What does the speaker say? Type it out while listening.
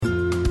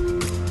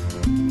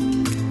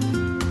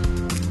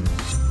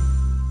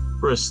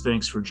Chris,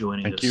 thanks for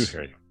joining Thank us. you,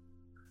 Harry.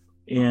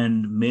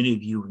 And many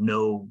of you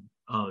know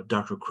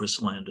Dr.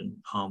 Chris Landon,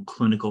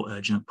 clinical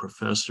adjunct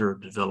professor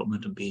of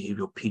development and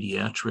behavioral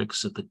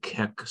pediatrics at the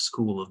Keck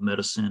School of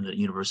Medicine at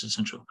University of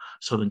Central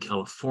Southern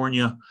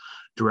California,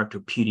 director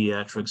of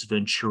pediatrics,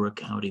 Ventura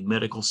County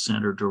Medical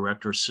Center,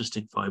 director,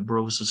 Cystic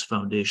Fibrosis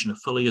Foundation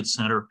Affiliate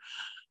Center.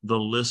 The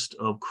list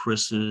of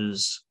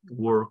Chris's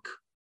work,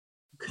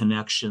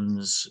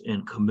 connections,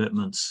 and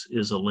commitments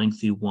is a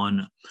lengthy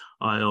one.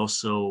 I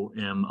also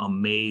am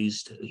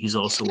amazed. He's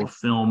also a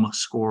film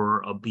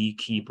scorer, a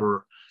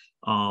beekeeper,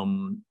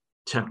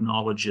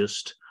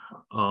 technologist,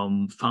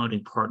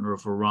 founding partner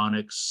of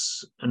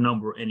Veronix,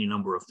 any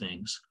number of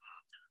things.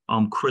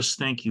 Chris,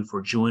 thank you for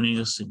joining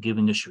us and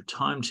giving us your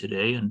time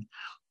today. And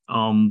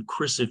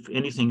Chris, if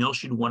anything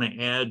else you'd want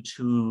to add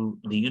to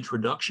the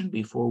introduction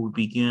before we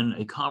begin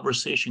a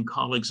conversation,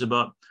 colleagues,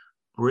 about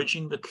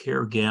bridging the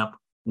care gap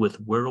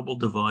with wearable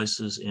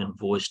devices and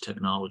voice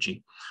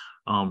technology,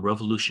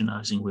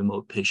 revolutionizing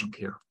remote patient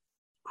care.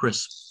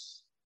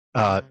 Chris.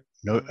 No,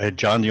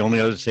 John, the only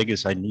other thing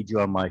is I need you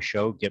on my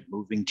show, Get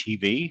Moving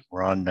TV.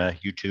 We're on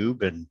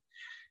YouTube and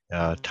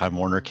Time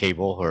Warner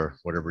Cable, or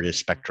whatever it is,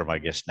 Spectrum, I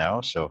guess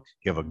now. So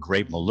you have a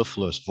great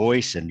mellifluous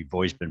voice, and you've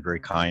always been very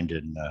kind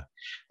in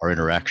our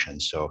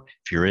interactions. So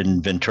if you're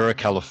in Ventura,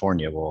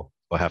 California, we'll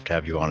have to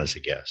have you on as a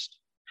guest.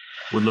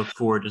 We look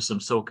forward to some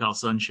SoCal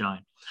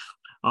sunshine.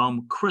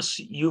 Chris,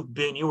 you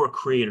were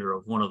creator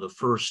of one of the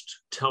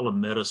first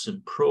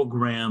telemedicine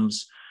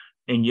programs.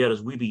 And yet,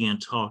 as we began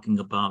talking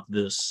about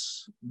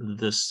this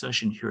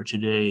session here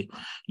today,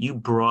 you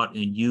brought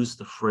and used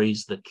the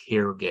phrase the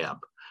care gap.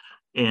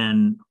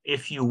 And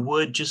if you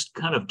would just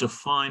kind of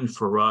define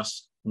for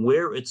us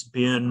where it's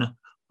been,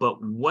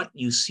 but what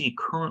you see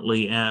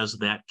currently as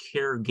that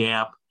care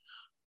gap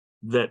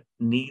that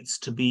needs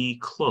to be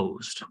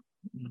closed.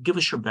 Give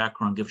us your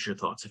background, give us your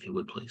thoughts, if you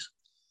would, please.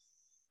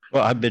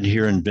 Well, I've been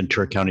here in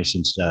Ventura County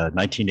since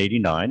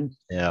 1989,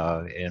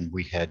 and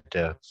we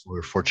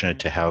were fortunate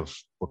to have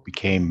what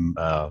became,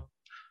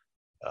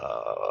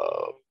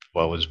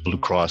 was Blue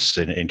Cross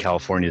in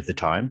California at the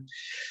time.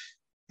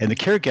 And the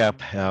care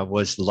gap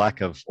was the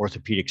lack of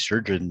orthopedic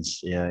surgeons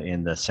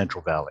in the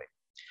Central Valley.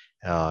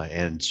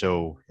 And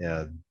so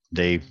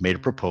they made a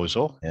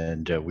proposal,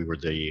 and we were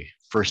the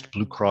first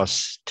Blue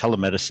Cross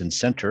telemedicine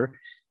center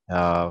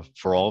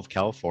for all of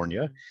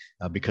California,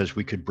 because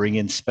we could bring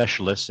in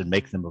specialists and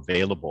make them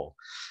available.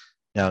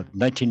 Now,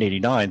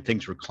 1989,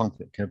 things were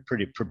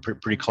pretty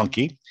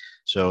clunky.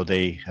 So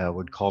they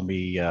would call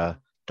me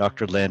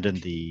Dr. Landon,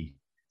 the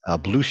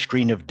blue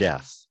screen of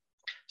death.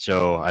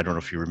 So I don't know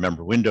if you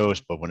remember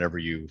Windows, but whenever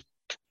you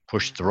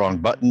pushed the wrong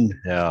button,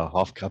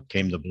 off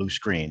came the blue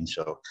screen.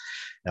 So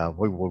what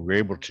we were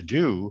able to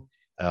do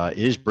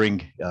is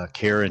bring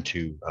care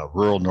into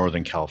rural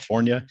Northern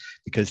California,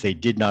 because they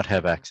did not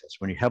have access.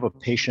 When you have a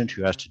patient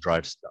who has to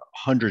drive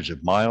hundreds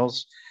of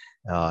miles,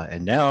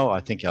 and now I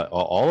think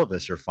all of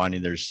us are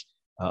finding there's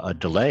a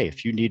delay.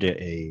 If you need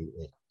a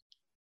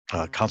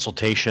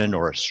consultation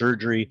or a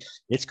surgery,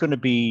 it's going to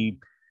be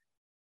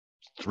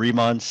 3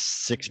 months,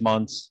 6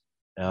 months.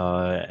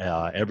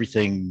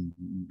 Everything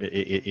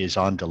is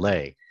on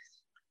delay.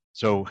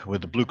 So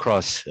with the Blue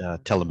Cross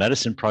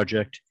telemedicine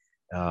project,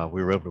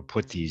 we were able to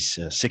put these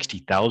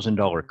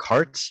 $60,000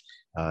 carts.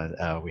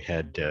 We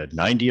had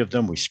 90 of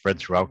them. We spread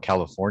throughout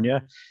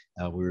California.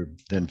 We were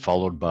then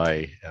followed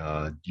by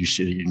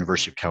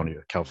University of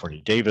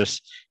California,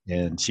 Davis,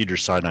 and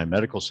Cedars-Sinai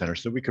Medical Center,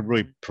 so we could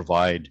really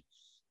provide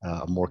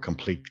a more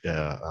complete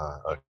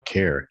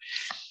care.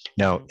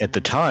 Now, at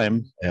the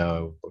time,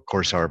 of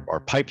course, our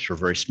pipes were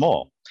very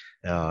small.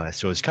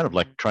 So it's kind of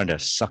like trying to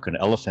suck an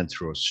elephant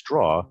through a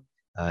straw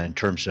in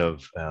terms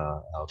of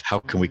how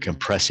can we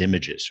compress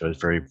images. So I was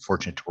very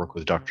fortunate to work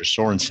with Dr.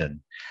 Sorensen,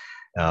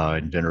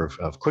 inventor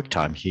of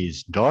QuickTime.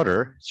 His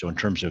daughter, so in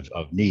terms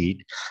of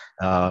need,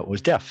 was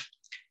deaf.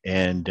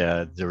 And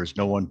there was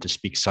no one to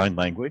speak sign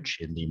language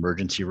in the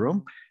emergency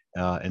room.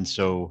 And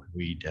so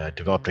we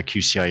developed a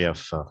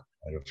QCIF,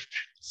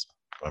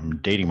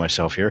 I'm dating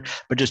myself here,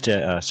 but just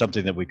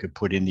something that we could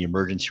put in the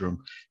emergency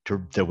room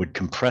that would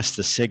compress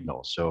the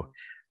signal. So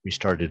we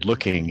started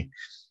looking,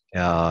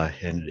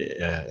 and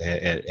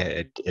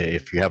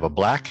if you have a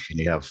black and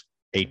you have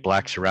 8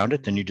 blacks around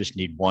it, then you just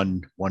need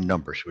one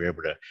number. So we were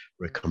able to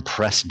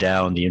compress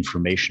down the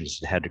information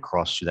that had to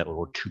cross through that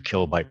little 2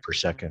 kilobyte per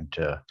second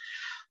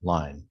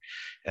line.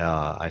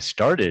 I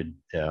started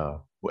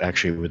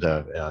actually with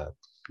a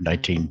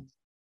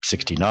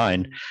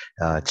 1969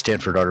 at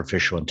Stanford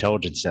Artificial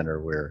Intelligence Center,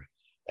 where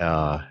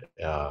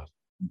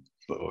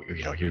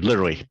you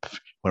literally,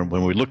 when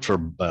we looked for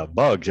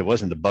bugs, it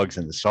wasn't the bugs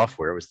in the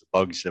software, it was the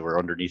bugs that were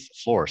underneath the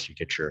floor. So you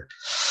get your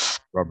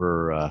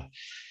rubber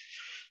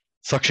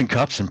suction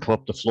cups and pull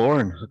up the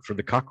floor and look for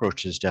the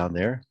cockroaches down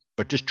there.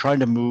 But just trying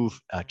to move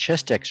a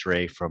chest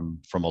x-ray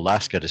from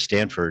Alaska to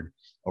Stanford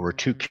over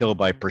 2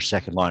 kilobyte per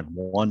second line,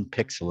 1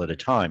 pixel at a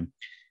time,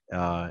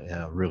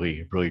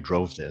 really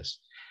drove this.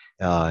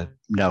 Now,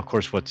 of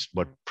course,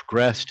 what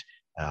progressed,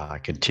 I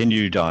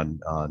continued on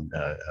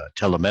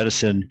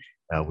telemedicine,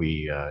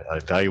 We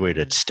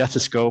evaluated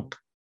stethoscope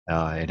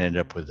and ended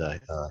up with a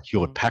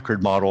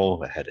Hewlett-Packard model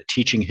that had a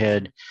teaching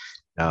head.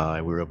 We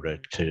were able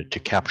to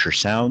capture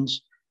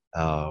sounds.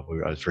 I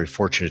was very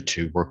fortunate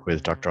to work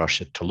with Dr.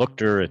 Ashit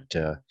Talukder at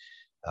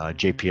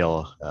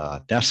JPL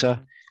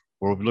NASA,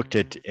 where we looked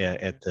at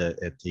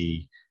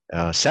the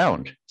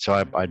sound. So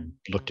I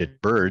looked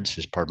at birds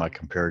as part of my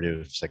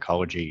comparative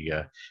psychology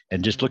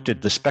and just looked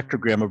at the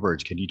spectrogram of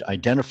birds. Can you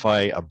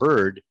identify a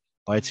bird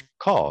by its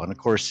call? And of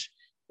course,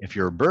 if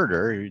you're a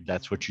birder,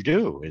 that's what you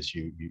do. Is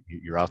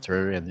you're out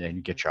there and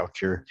you get out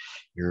your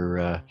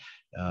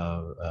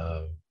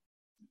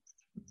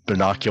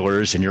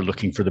binoculars and you're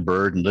looking for the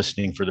bird and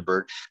listening for the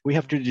bird. We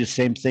have to do the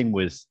same thing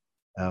with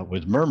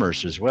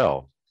murmurs as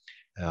well.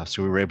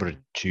 So we were able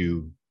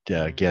to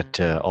get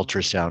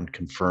ultrasound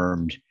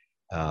confirmed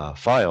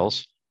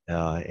files,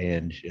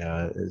 and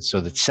so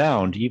that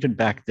sound, even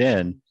back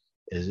then,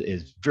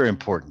 is very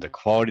important. The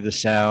quality of the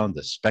sound,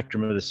 the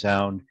spectrum of the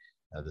sound,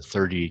 the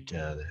 30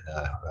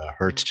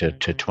 hertz to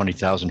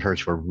 20,000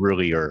 hertz, where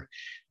really are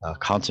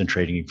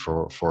concentrating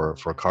for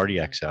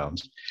cardiac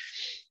sounds.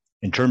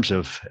 In terms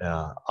of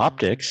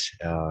optics,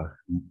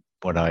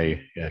 when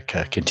I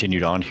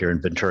continued on here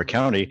in Ventura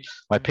County,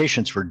 my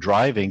patients were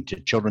driving to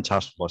Children's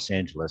Hospital Los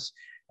Angeles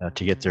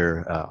to get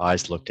their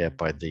eyes looked at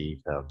by the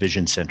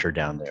vision center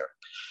down there.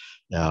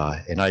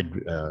 And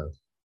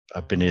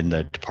I've been in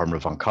the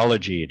Department of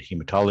Oncology and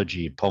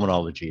Hematology,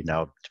 Pulmonology,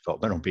 now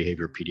Developmental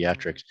Behavior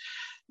Pediatrics,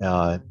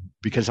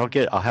 because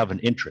I'll have an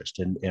interest.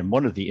 And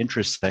one of the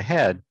interests I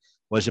had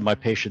was in my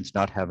patients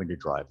not having to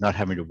drive, not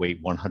having to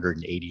wait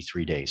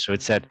 183 days. So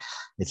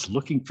it's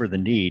looking for the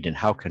need and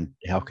how can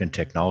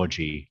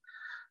technology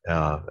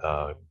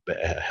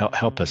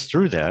help us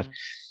through that.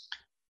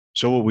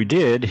 So what we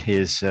did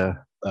is,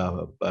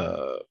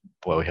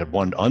 we had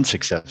one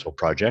unsuccessful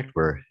project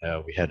where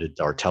we had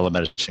our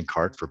telemedicine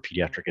cart for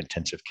pediatric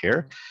intensive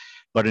care.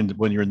 But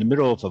when you're in the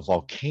middle of a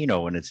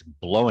volcano and it's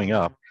blowing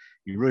up,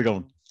 you really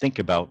don't think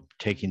about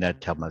taking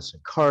that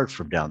telemedicine card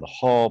from down the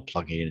hall,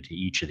 plugging it into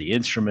each of the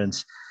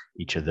instruments,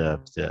 each of the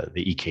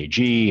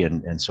EKG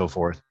and so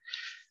forth.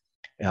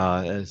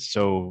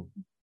 So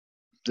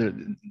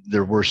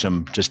there were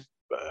some just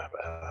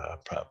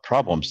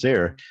problems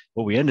there.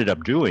 What we ended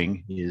up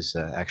doing is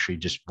actually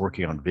just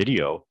working on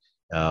video.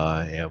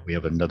 We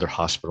have another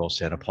hospital,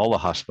 Santa Paula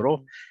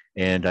Hospital,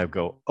 and I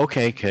go,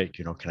 okay, can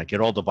I get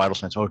all the vital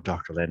signs? Oh,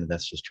 Dr. Landon,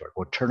 that's just too hard.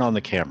 Well, turn on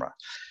the camera.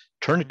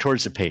 Turn it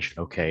towards the patient.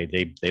 Okay,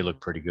 they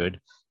look pretty good.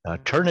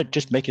 Turn it,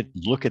 just make it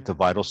look at the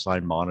vital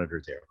sign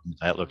monitor there.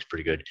 That looks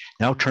pretty good.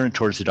 Now turn it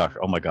towards the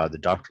doctor. Oh my God, the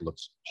doctor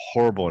looks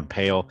horrible and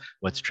pale.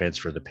 Let's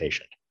transfer the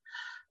patient.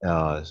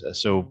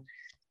 So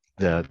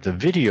the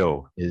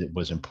video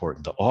was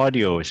important. The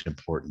audio is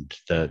important.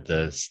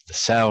 The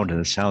sound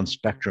and the sound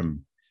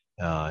spectrum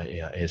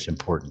is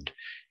important.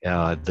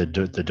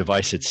 The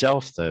device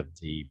itself, the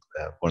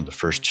one of the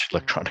first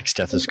electronic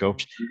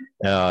stethoscopes,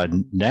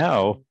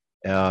 now.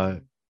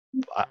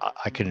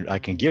 I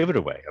can give it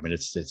away. I mean,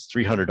 it's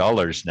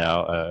 $300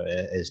 now.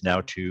 Is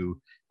now to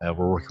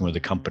we're working with the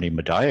company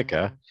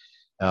Mediaca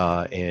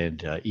and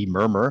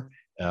eMurmur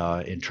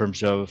in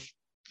terms of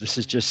this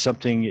is just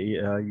something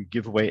you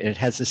give away, and it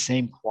has the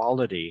same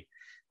quality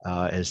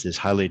as this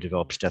highly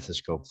developed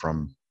stethoscope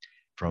from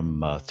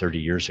 30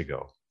 years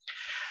ago.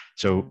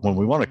 So when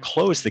we want to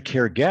close the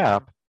care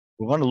gap,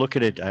 we want to look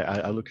at it.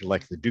 I look at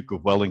like the Duke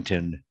of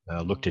Wellington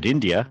looked at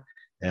India,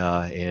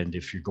 and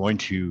if you're going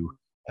to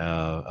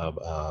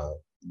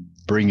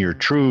bring your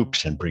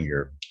troops and bring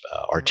your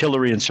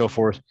artillery and so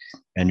forth,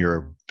 and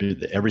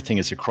everything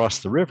is across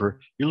the river,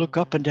 you look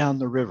up and down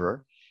the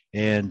river.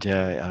 And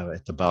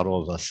at the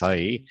Battle of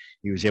Assaye,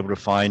 he was able to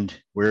find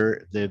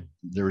where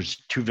there was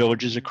two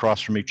villages across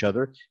from each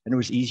other, and it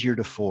was easier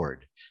to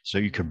ford. So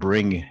you could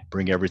bring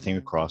everything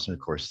across. And of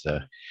course,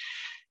 the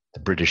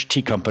British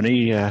Tea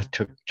Company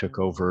took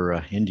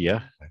over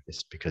India, I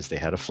guess because they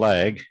had a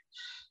flag.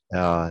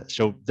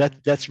 So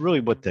that's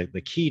really what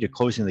the key to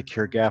closing the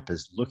care gap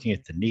is, looking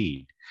at the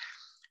need.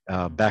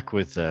 Back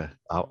with the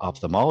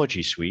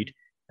ophthalmology suite,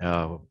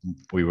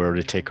 we were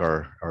able to take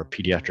our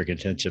pediatric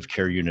intensive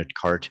care unit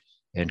cart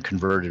and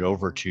convert it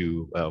over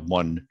to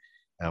one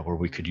where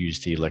we could use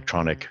the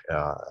electronic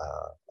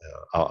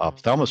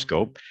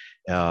ophthalmoscope.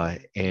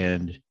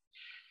 And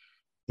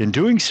in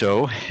doing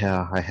so,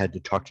 I had to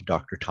talk to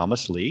Dr.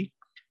 Thomas Lee,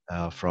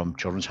 from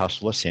Children's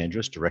Hospital Los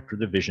Angeles, director of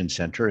the Vision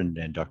Center,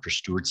 and Dr.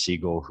 Stuart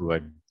Siegel, who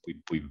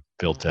we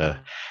built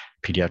a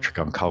pediatric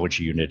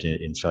oncology unit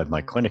inside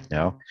my clinic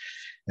now.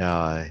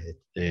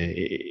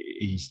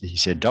 He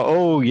said,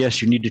 "Oh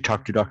yes, you need to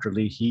talk to Dr.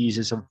 Lee.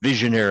 He's a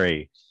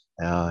visionary."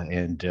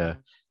 And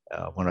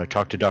when I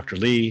talked to Dr.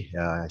 Lee,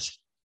 I said,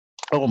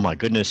 "Oh my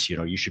goodness,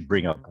 you should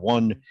bring up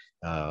one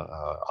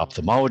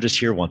ophthalmologist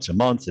here once a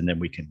month, and then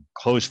we can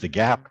close the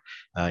gap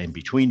in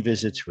between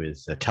visits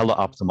with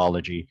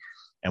teleophthalmology."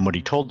 And what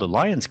he told the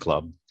Lions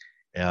Club,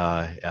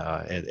 as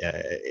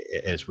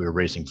we were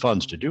raising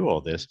funds to do all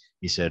this,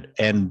 he said,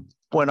 and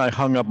when I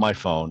hung up my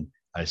phone,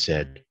 I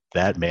said,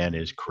 that man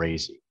is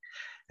crazy.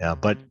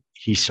 But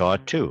he saw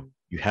it too.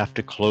 you have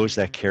to close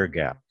that care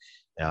gap.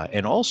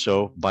 And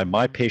also, by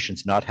my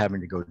patients not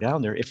having to go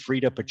down there, it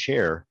freed up a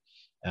chair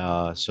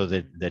so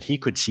that he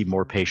could see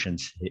more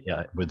patients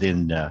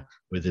within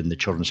the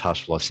Children's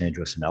Hospital Los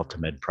Angeles and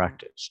Altamed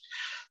practice.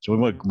 So we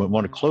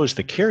want to close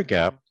the care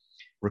gap.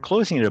 We're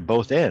closing it at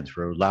both ends.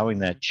 We're allowing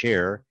that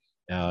chair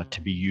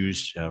to be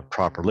used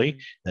properly.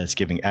 That's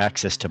giving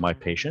access to my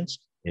patients.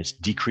 It's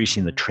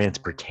decreasing the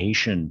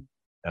transportation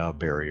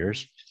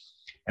barriers.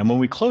 And when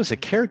we close the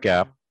care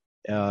gap,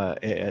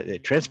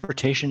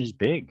 transportation is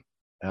big.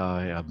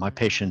 My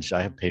patients,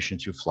 I have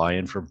patients who fly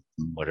in from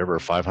whatever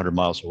 500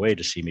 miles away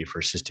to see me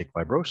for cystic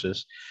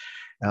fibrosis.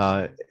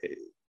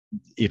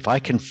 If I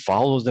can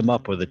follow them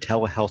up with a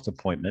telehealth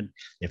appointment,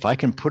 if I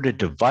can put a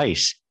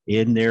device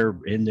in their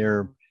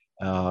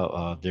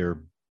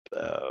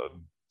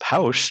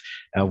house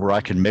where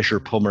I can measure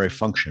pulmonary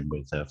function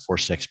with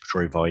forced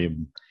expiratory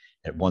volume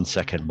at 1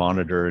 second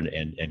monitor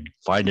and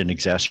find an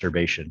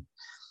exacerbation,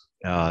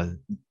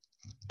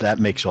 that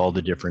makes all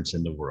the difference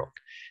in the world.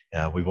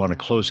 We want to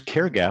close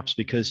care gaps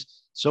because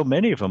so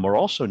many of them are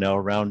also now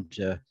around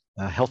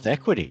health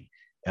equity.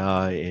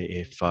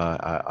 If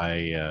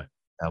I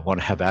want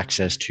to have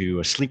access to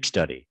a sleep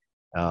study,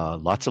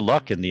 lots of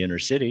luck in the inner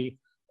city,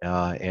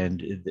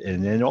 and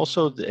then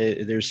also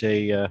there's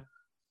a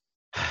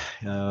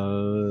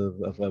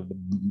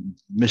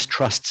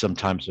mistrust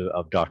sometimes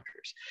of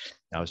doctors.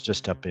 I was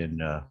just up in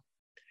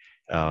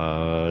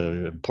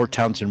Port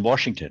Townsend,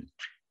 Washington,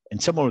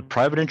 and someone with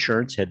private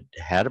insurance had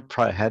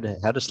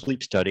a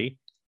sleep study,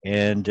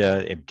 and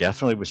it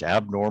definitely was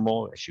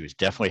abnormal. She was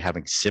definitely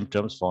having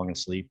symptoms, falling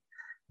asleep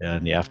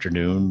in the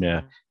afternoon.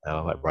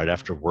 Right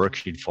after work,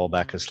 she'd fall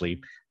back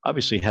asleep,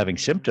 obviously having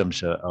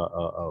symptoms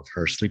of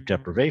her sleep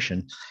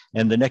deprivation.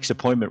 And the next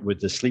appointment with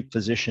the sleep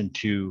physician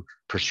to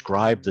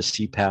prescribe the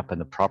CPAP and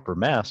the proper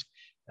mask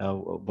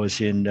was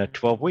in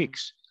 12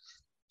 weeks.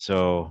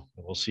 So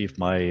we'll see if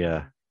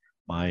my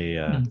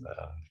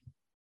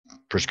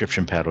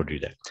prescription pad will do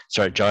that.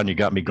 Sorry, John, you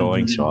got me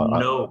going. So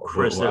no,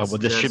 Chris,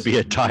 this should be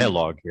a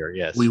dialogue here.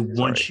 Yes, we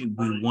want you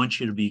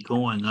to be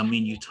going. I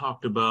mean, you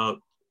talked about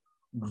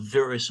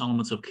various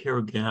elements of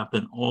care gap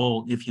and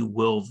all, if you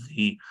will,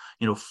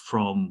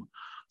 from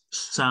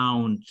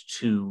sound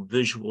to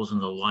visuals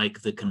and the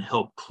like that can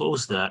help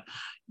close that.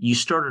 You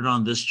started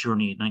on this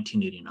journey in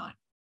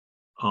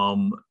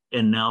 1989,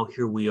 and now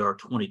here we are,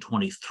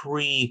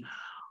 2023.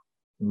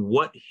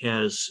 What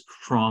has,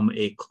 from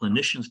a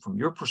clinician's, from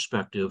your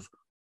perspective,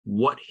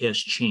 what has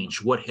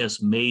changed? What has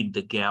made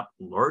the gap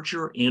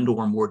larger and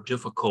or more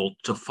difficult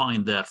to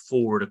find that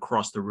forward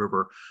across the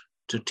river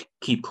to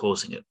keep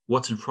closing it?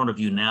 What's in front of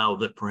you now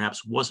that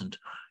perhaps wasn't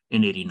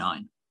in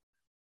 89?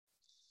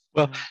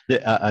 Well,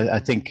 I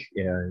think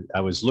I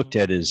was looked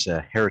at as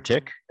a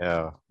heretic,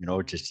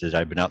 just as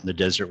I've been out in the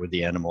desert with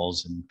the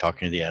animals and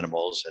talking to the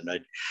animals, and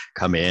I'd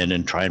come in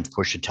and try and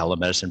push a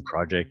telemedicine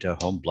project,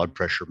 home blood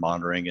pressure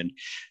monitoring, and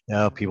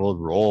people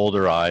would roll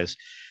their eyes.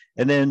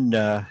 And then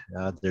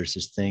there's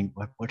this thing,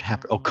 what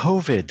happened? Oh,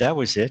 COVID, that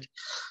was it.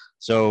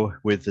 So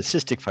with the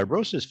Cystic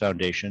Fibrosis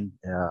Foundation,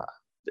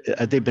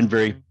 they've been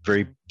very,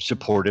 very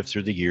supportive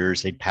through the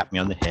years. They'd pat me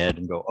on the head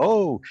and go,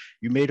 "Oh,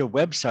 you made a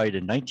website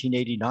in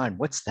 1989.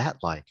 What's that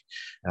like?"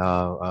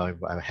 I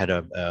had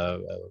a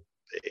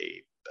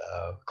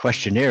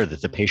questionnaire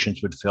that the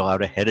patients would fill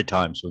out ahead of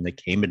time. So when they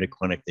came into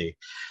clinic,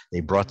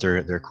 they brought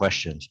their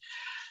questions.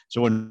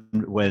 So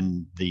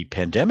when the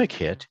pandemic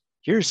hit,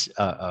 here's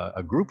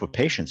a group of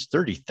patients,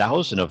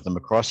 30,000 of them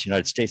across the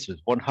United States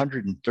with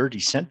 130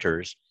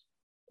 centers.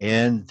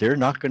 And they're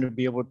not going to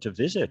be able to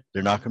visit.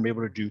 They're not going to be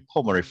able to do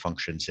pulmonary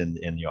functions in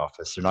the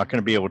office. They're not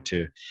going to be able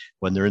to,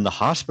 when they're in the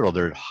hospital,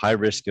 they're at high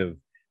risk of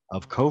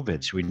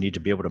COVID. So we need to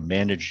be able to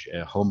manage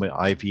home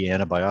IV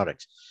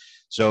antibiotics.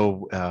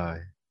 So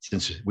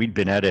since we'd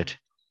been at it,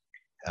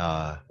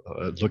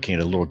 looking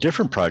at a little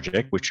different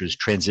project, which was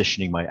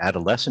transitioning my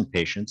adolescent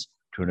patients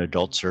to an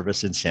adult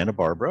service in Santa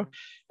Barbara,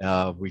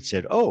 we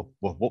said, oh,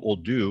 well, what we'll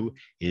do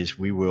is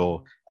we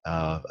will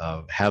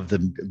have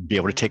them be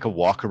able to take a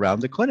walk around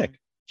the clinic.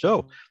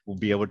 So we'll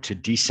be able to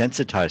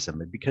desensitize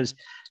them. Because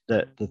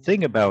the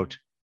thing about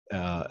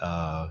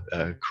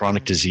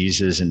chronic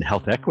diseases and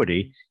health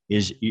equity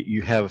is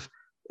you have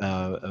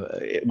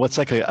what's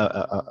like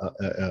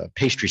a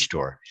pastry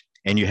store,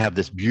 and you have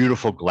this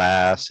beautiful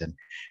glass, and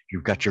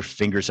you've got your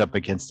fingers up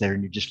against there,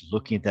 and you're just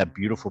looking at that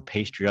beautiful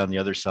pastry on the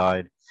other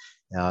side.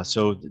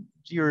 So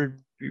you're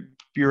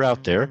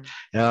out there,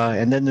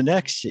 and then the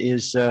next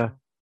is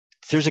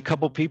there's a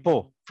couple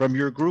people from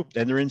your group,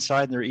 and they're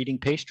inside and they're eating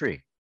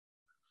pastry.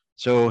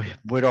 So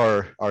what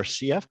our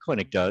CF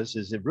clinic does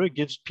is it really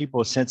gives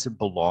people a sense of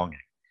belonging,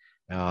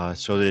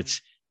 so that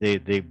it's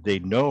they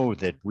know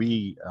that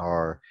we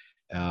are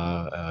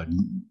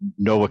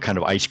know what kind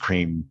of ice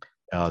cream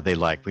they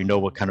like. We know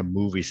what kind of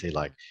movies they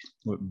like.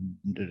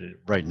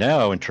 Right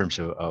now, in terms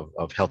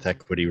of health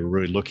equity, we're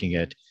really looking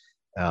at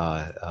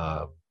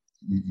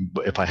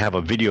if I have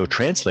a video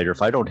translator,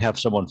 if I don't have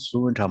someone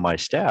fluent on my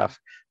staff,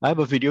 I have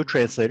a video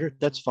translator,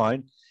 that's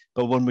fine.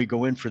 But when we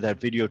go in for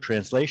that video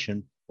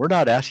translation, We're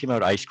not asking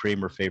about ice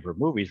cream or favorite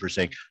movies. We're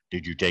saying,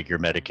 did you take your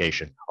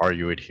medication? Are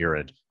you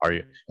adherent? Are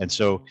you? And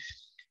so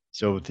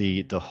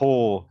the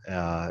whole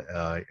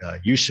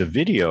use of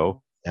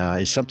video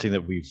is something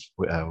that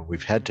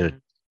we've had to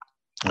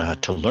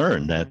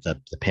learn, that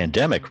the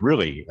pandemic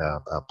really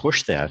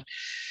pushed that.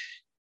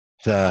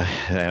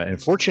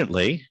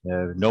 Unfortunately,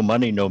 no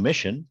money, no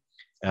mission.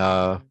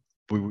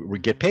 We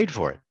get paid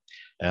for it.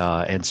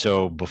 And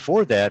so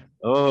before that,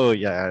 oh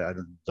yeah,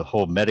 the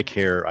whole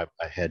Medicare. I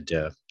had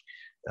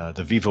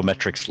the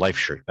Vivometrics Life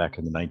shirt back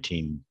in the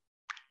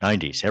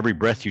 1990s. Every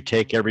breath you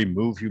take, every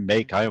move you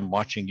make, I am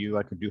watching you.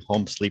 I can do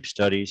home sleep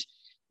studies.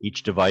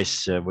 Each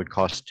device would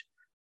cost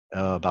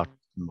about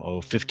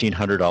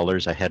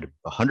 $1,500. I had a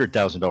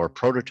 $100,000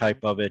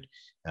 prototype of it,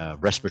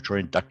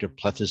 respiratory inductive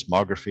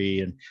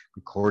plethysmography, and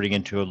recording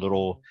into a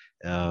little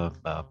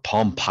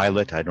Palm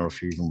Pilot. I don't know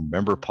if you even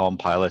remember Palm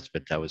Pilots,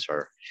 but that was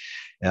our.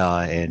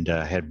 And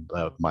had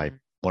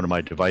one of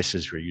my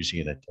devices. We're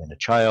using it in a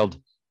child,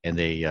 and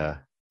they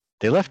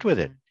left with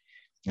it,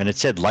 and it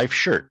said "Life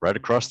Shirt" right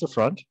across the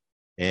front.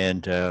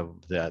 And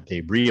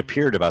they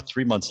reappeared about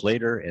 3 months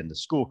later, and the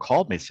school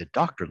called me and said,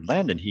 "Dr.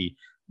 Landon, he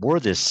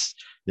wore this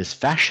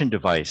fashion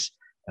device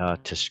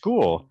to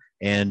school,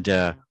 and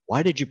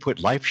why did you put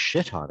life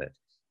shit on it?"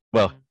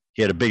 Well,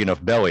 he had a big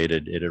enough belly,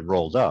 it had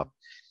rolled up.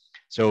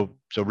 So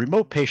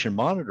remote patient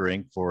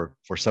monitoring for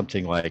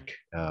something like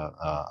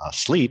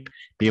sleep,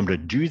 being able to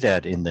do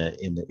that in the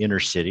inner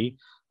city,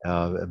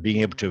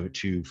 being able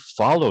to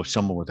follow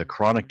someone with a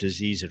chronic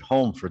disease at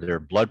home for their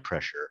blood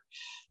pressure.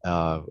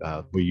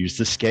 We use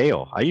the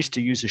scale. I used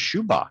to use a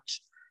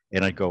shoebox,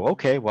 and I'd go,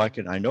 okay, well,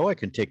 I know I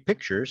can take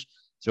pictures.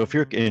 So if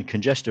you're in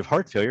congestive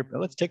heart failure,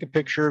 let's take a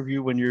picture of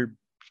you when you're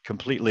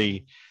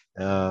completely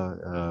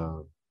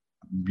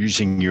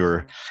using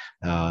your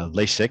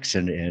Lasix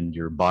and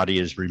your body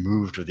is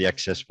removed of the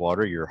excess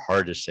water. Your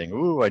heart is saying,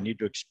 "Ooh, I need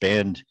to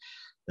expand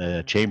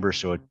the chamber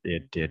so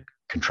it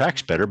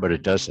contracts better," but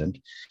it doesn't.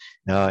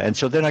 And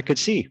so then I could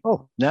see,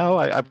 oh, now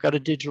I've got a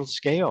digital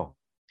scale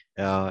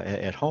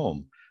at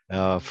home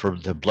for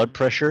the blood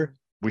pressure.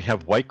 We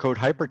have white coat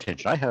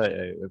hypertension.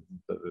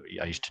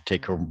 I used to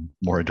take home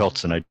more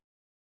adults than I.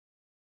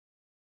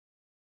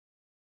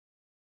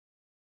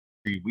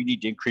 We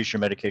need to increase your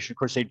medication. Of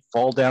course, they'd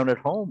fall down at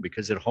home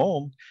because at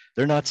home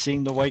they're not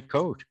seeing the white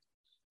coat,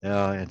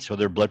 and so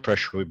their blood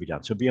pressure would be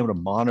down. So be able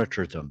to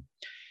monitor them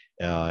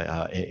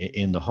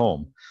in the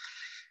home.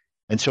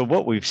 And so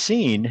what we've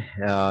seen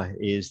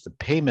is the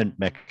payment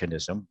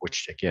mechanism,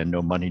 which again,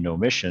 no money, no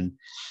mission.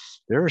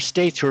 There are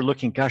states who are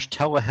looking, gosh,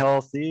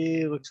 telehealth,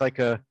 looks like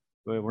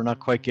we're not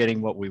quite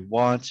getting what we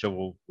want.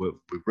 So we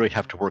really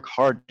have to work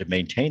hard to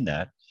maintain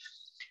that.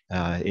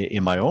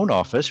 In my own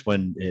office,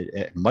 when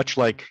much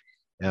like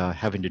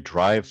having to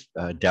drive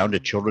down to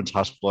Children's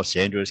Hospital Los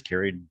Angeles,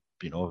 carrying,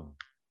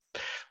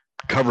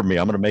 cover me,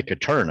 I'm going to make a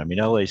turn. I mean,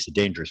 LA is a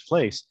dangerous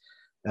place.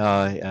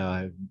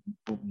 I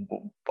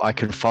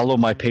can follow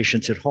my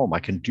patients at home. I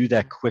can do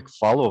that quick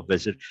follow-up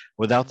visit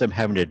without them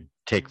having to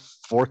take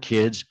 4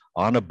 kids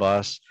on a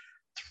bus,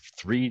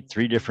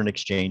 three different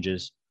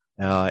exchanges,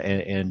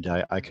 and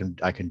I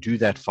can do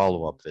that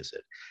follow-up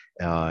visit.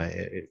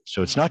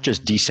 So it's not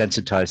just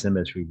desensitize them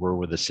as we were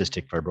with the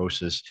cystic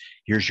fibrosis.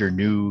 Here's your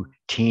new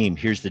team.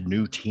 Here's the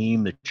new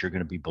team that you're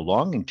going to be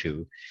belonging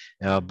to.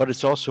 But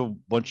it's also,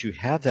 once you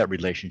have that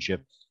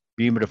relationship,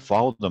 be able to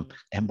follow them.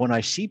 And when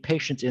I see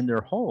patients in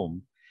their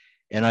home,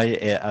 and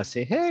I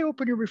say, hey,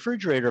 open your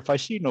refrigerator. If I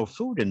see no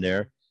food in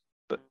there,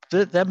 but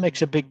that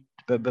makes a big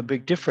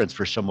difference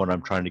for someone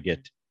I'm trying to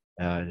get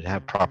to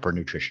have proper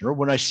nutrition. Or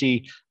when I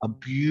see a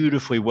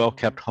beautifully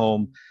well-kept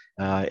home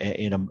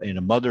in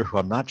a mother who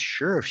I'm not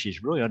sure if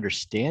she's really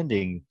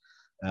understanding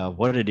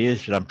what it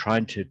is that I'm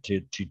trying to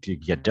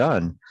get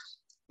done,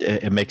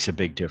 it makes a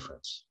big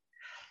difference.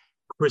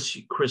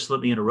 Chris,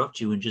 let me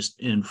interrupt you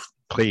and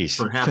please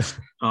perhaps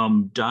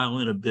dial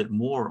in a bit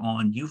more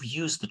on, you've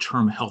used the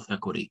term health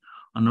equity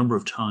a number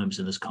of times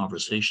in this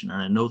conversation.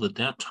 And I know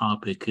that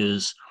topic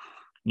is,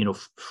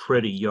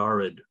 Freddie,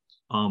 Yared,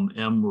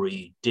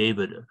 Emery,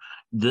 David,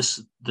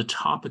 the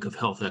topic of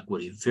health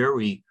equity,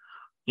 very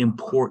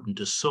important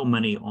to so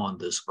many on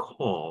this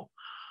call.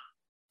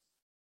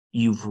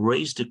 You've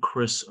raised it,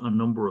 Chris, a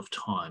number of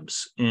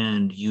times,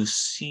 and you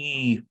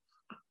see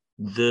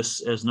this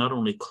as not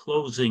only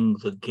closing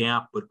the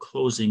gap, but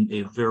closing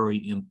a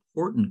very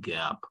important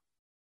gap,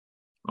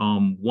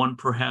 one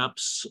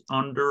perhaps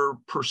under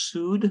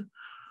pursued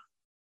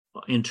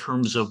in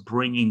terms of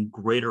bringing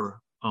greater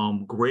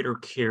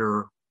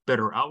care,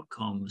 better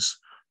outcomes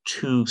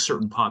to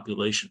certain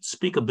populations.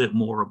 Speak a bit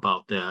more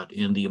about that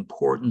and the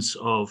importance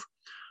of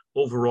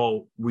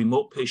overall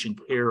remote patient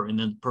care, and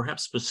then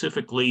perhaps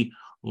specifically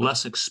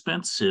less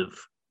expensive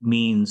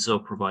means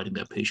of providing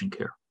that patient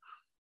care.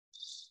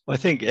 Well, I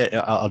think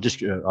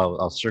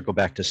I'll circle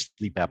back to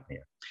sleep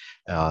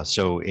apnea.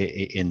 So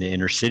in the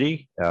inner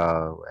city,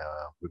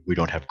 we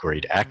don't have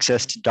great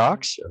access to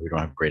docs. We don't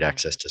have great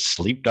access to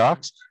sleep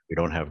docs. We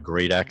don't have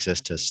great access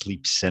to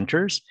sleep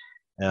centers,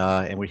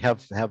 and we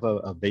have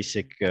a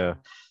basic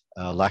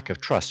lack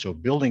of trust. So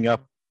building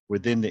up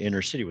within the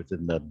inner city,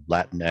 within the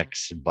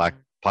Latinx and Black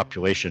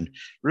population,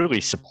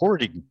 really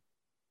supporting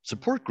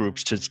support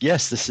groups to,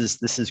 yes, this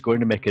is going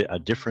to make a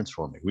difference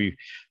for me. We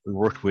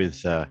worked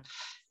with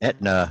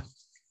Aetna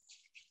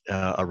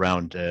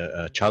around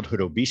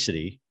childhood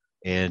obesity,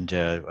 and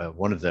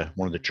one of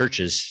the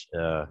churches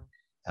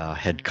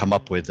had come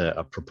up with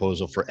a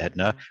proposal for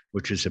Aetna,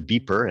 which is a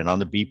beeper, and on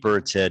the beeper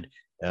it said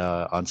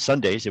on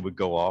Sundays it would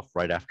go off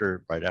right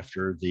after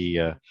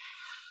the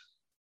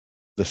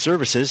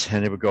services,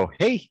 and it would go,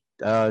 hey,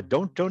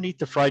 don't eat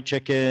the fried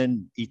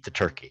chicken, eat the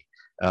turkey.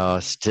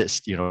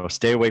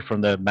 Stay away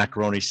from the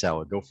macaroni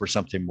salad. Go for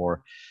something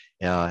more.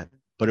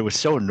 But it was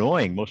so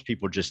annoying. Most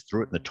people just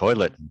threw it in the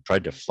toilet and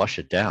tried to flush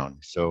it down.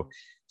 So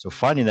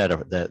finding that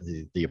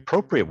the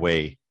appropriate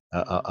way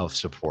of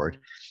support.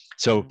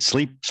 So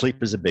sleep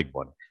is a big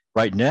one.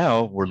 Right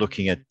now, we're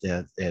looking at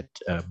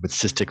with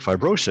cystic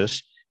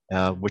fibrosis,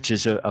 which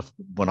is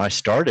when I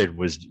started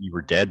was you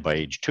were dead by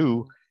age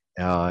 2,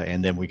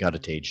 and then we got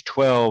it to age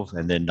 12,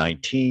 and then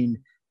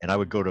 19. And I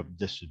would go to,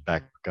 this is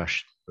back,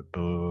 gosh,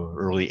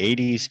 early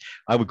 80s.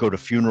 I would go to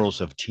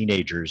funerals of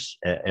teenagers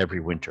every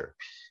winter,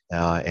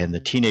 and the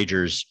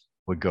teenagers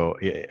would go.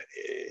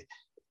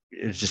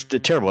 It's just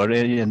terrible,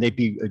 and they'd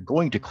be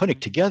going to clinic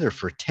together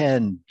for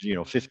 10,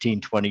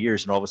 15, 20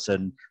 years, and all of a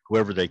sudden,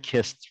 whoever they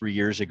kissed 3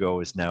 years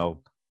ago is now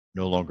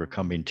no longer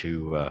coming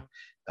to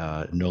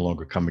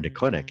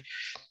clinic.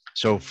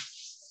 So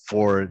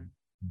for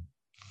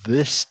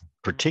this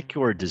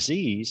particular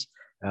disease,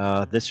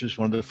 this was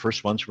one of the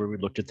first ones where we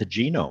looked at the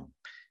genome,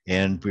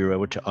 and we were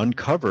able to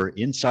uncover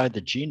inside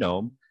the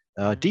genome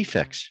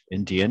defects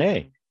in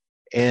DNA.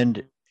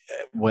 And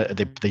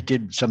they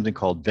did something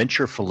called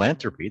venture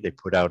philanthropy. They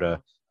put out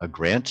a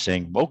grant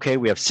saying, okay,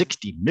 we have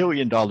 $60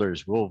 million.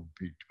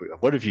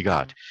 What have you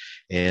got?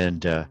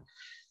 And a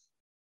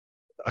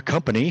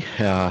company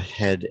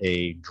had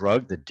a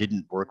drug that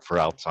didn't work for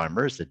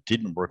Alzheimer's, that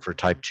didn't work for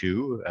type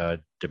 2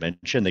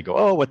 dementia. And they go,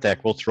 oh, what the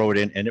heck, we'll throw it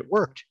in. And it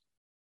worked.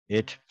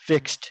 It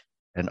fixed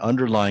an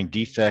underlying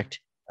defect,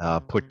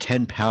 put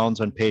 10 pounds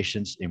on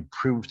patients,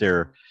 improved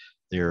their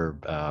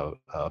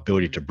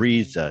ability to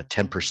breathe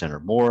 10%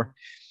 or more.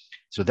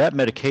 So that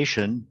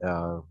medication,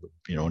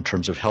 in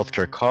terms of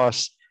healthcare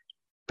costs,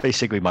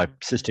 basically my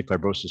cystic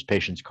fibrosis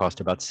patients cost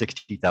about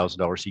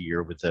 $60,000 a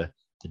year with the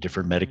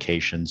different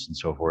medications and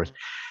so forth.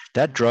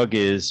 That drug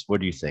is,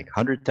 what do you think?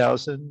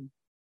 100,000,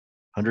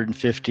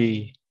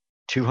 150,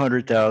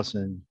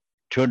 200,000,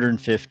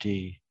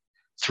 250,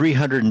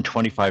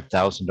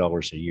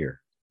 $325,000 a year.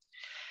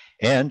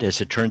 And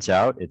as it turns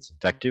out, it's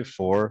effective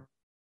for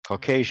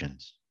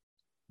Caucasians.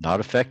 Not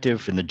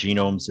effective in the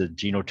genomes, the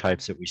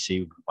genotypes that we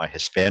see with my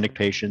Hispanic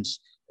patients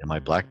and my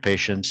Black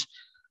patients.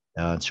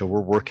 So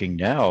we're working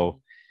now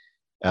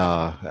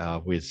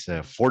with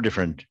 4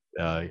 different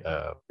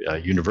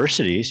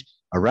universities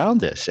around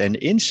this. And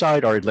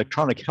inside our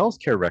electronic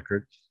healthcare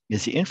record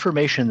is the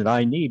information that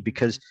I need,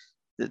 because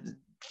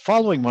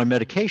following my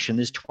medication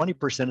is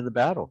 20% of the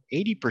battle.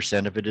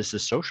 80% of it is the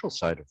social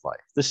side of life.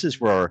 This is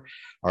where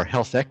our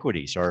health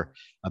equities, our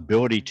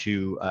ability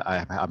to,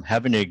 I'm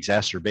having an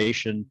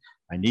exacerbation,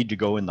 I need to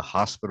go in the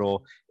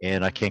hospital,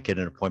 and I can't get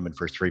an appointment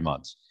for 3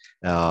 months.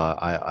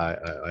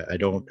 I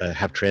don't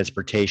have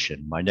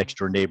transportation. My next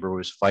door neighbor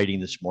was fighting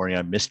this morning.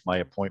 I missed my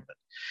appointment.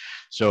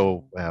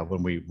 So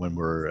when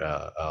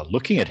we're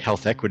looking at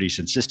health equities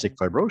in cystic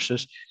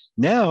fibrosis,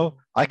 now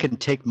I can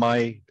take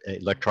my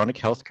electronic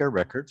healthcare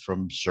record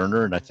from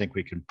Cerner, and I think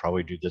we can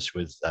probably do this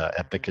with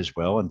Epic as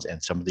well,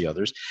 and some of the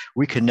others.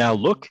 We can now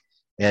look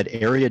at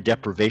area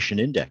deprivation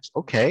index.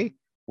 Okay,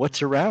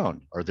 what's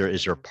around?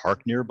 Is there a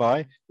park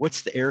nearby?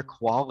 What's the air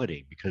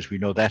quality? Because we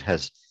know that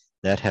has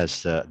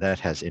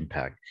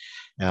impact.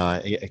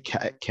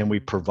 Can we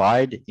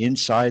provide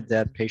inside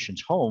that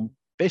patient's home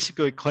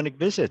basically a clinic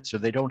visit so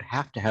they don't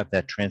have to have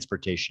that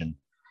transportation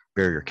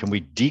barrier? Can we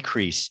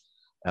decrease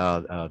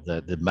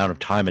the amount of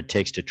time it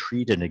takes to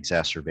treat an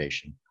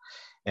exacerbation?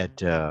 At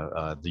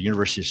the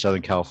University of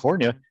Southern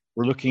California,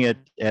 we're looking at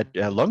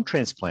lung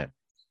transplant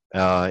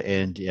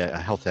and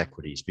health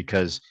equities,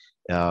 because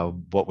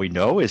what we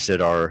know is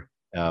that our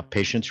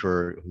patients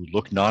who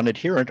look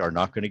non-adherent are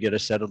not going to get a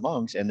set of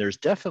lungs, and there's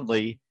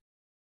definitely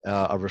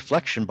a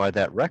reflection by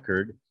that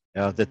record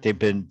that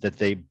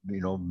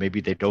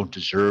maybe they don't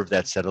deserve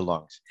that set of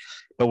lungs.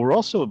 But we're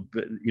also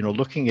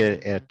looking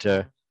at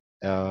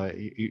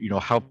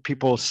how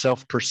people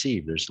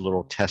self-perceive. There's a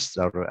little test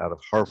out of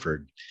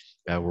Harvard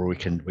where we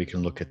can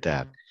look at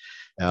that.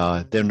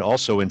 Then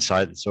also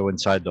inside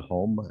the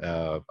home,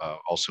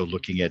 also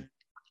looking at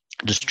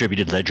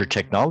distributed ledger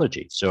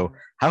technology. So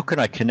how can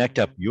I connect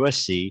up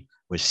USC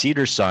with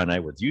Cedars-Sinai,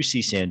 with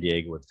UC San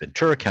Diego, with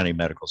Ventura County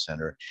Medical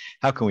Center?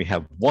 How can we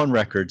have one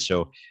record?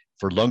 So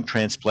for lung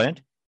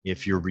transplant,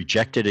 if you're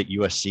rejected at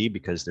USC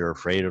because they're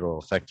afraid it'll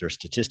affect their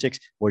statistics,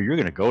 well, you're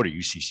going to go to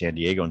UC San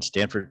Diego and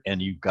Stanford,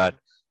 and you've got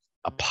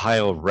a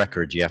pile of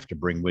records you have to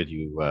bring with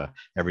you,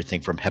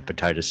 everything from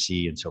hepatitis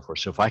C and so forth.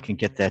 So if I can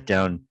get that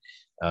down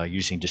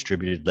using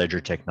distributed ledger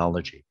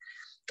technology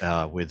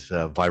with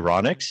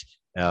Vironics,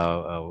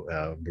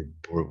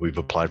 We've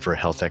applied for a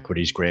health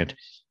equities grant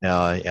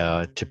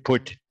to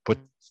put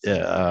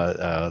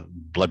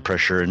blood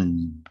pressure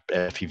and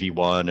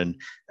FEV1 and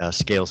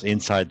scales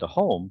inside the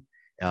home,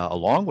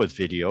 along with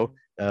video,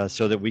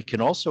 so that we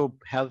can also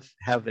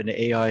have an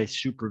AI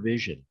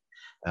supervision,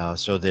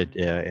 so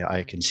that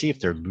I can see if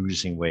they're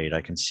losing weight.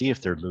 I can see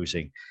if they're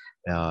losing.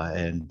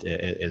 And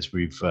as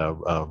we've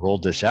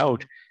rolled this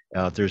out,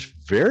 there's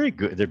very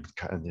good.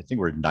 I think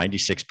we're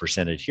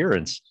 96%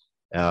 adherence,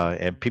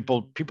 and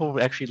people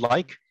actually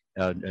like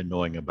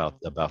knowing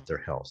about their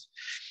health.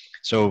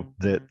 So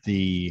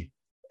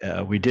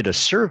we did a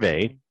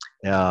survey,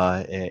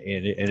 and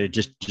it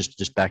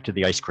just back to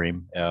the ice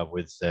cream.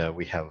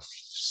 We have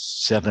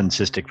 7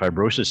 cystic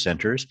fibrosis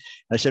centers.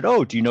 I said,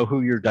 "Oh, do you know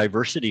who your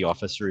diversity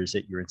officer is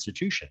at your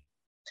institution?"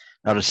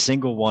 Not a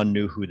single one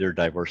knew who their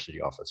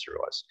diversity officer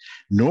was,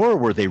 nor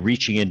were they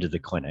reaching into the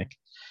clinic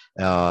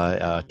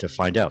to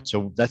find out.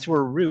 So that's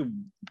where we're really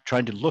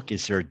trying to look: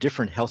 is there a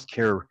different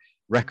healthcare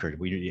record?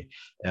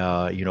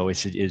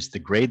 Is the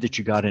grade that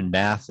you got in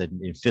math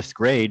and in 5th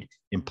grade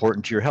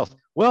important to your health?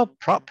 Well,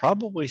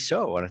 probably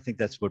so, and I think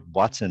that's what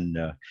Watson,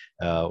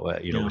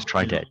 was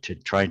trying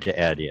to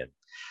add in.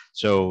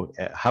 So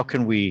how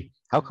can we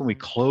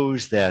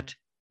close that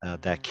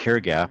care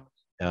gap,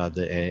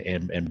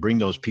 and bring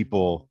those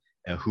people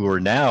who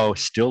are now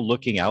still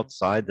looking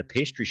outside the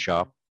pastry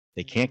shop?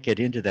 They can't get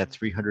into that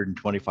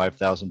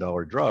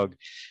 $325,000 drug.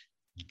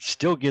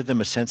 Still give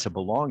them a sense of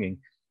belonging.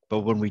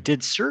 But when we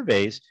did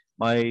surveys,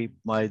 the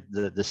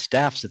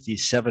staffs at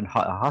these 7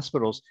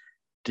 hospitals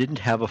didn't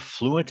have a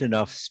fluent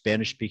enough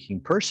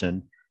Spanish-speaking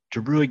person to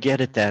really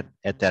get at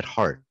that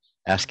heart,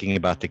 asking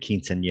about the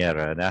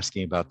quinceañera and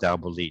asking about the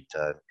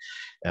abuelita,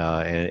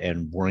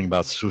 and worrying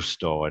about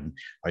susto, and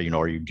do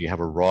you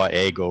have a raw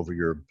egg over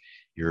your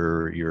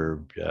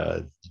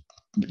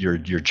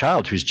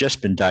child who's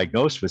just been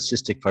diagnosed with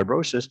cystic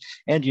fibrosis?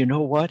 And you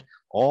know what?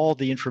 All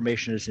the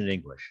information is in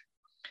English.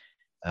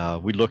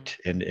 We looked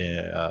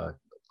around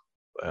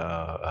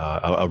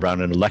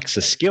an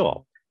Alexa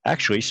skill,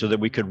 actually, so that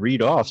we could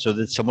read off, so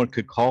that someone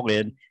could call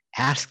in,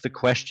 ask the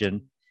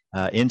question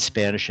in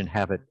Spanish, and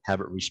have it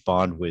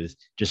respond with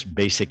just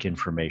basic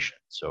information.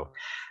 So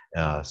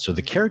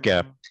the care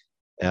gap,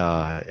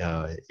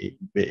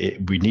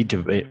 we need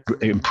to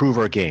improve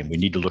our game. We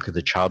need to look at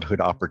the Childhood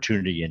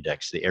Opportunity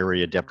Index, the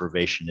Area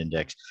Deprivation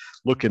Index,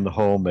 look in the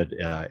home at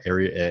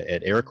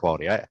air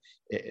quality.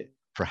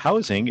 For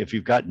housing, if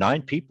you've got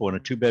 9 people in a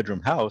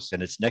 2-bedroom house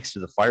and it's next to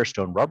the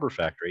Firestone rubber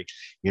factory,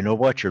 you know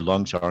what? Your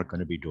lungs aren't going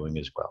to be doing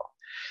as well.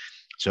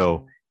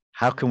 So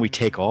how can we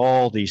take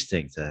all these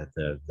things,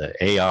 the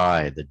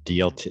AI, the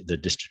DLT, the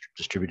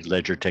distributed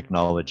ledger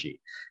technology,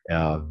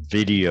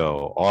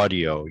 video,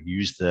 audio,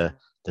 use the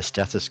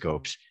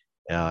stethoscopes,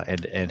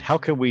 and how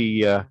can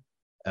we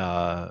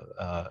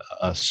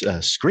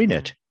screen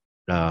it?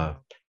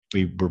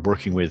 We were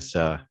working with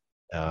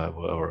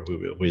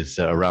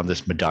around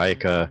this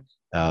Medica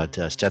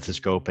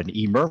stethoscope and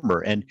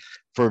e-murmur. And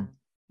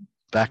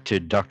back to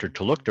Dr.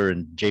 Talukder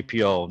and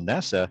JPL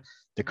NASA,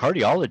 the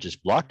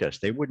cardiologist blocked us.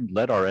 They wouldn't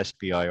let our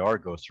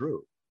SBIR go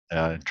through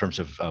in terms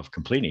of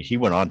completing. He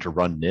went on to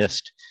run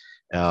NIST.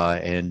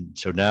 And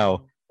so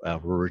now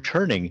we're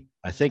returning,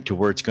 I think, to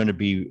where it's going to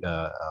be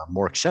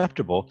more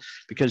acceptable,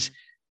 because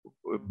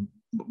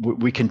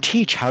we can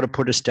teach how to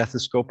put a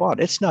stethoscope on.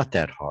 It's not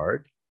that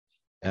hard.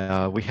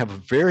 We have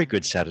a very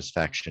good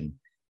satisfaction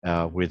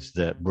with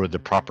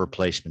the proper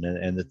placement,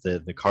 and that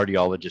the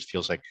cardiologist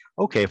feels like,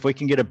 okay, if we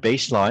can get a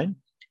baseline,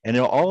 and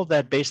all of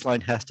that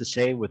baseline has to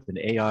say with an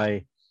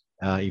AI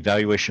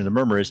evaluation of the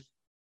murmur is,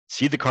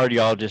 see the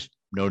cardiologist,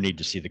 no need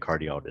to see the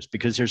cardiologist,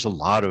 because there's a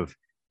lot of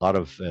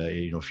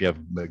if you have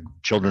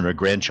children or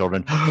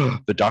grandchildren,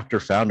 the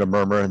doctor found a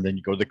murmur, and then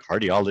you go to the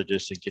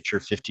cardiologist and get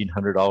your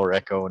 $1,500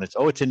 echo, and it's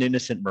an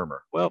innocent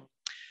murmur. Well,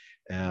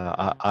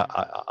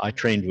 I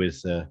trained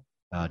with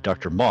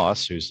Dr.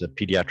 Moss, who's the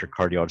pediatric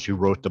cardiologist who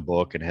wrote the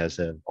book and has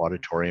an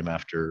auditorium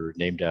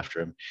named after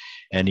him.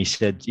 And he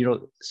said,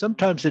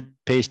 sometimes it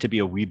pays to be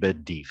a wee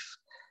bit deaf.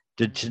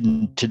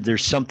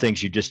 There's some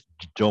things you just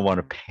don't want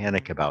to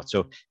panic about.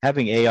 So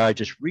having AI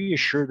just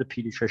reassure the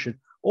pediatrician,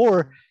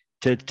 or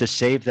to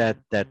save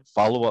that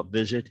follow-up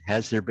visit,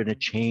 has there been a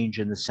change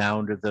in the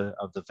sound of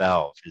the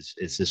valve?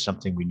 Is this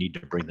something we need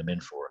to bring them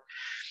in for?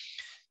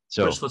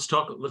 So Chris, let's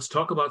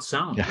talk about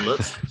sound. Yeah.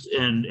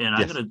 And Yes.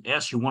 I'm going to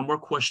ask you one more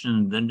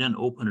question, and then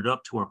open it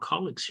up to our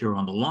colleagues here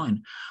on the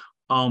line.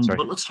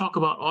 But let's talk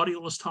about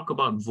audio. Let's talk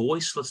about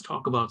voice. Let's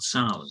talk about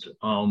sound.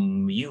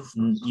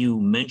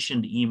 You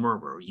mentioned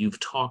eMurmur. You've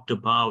talked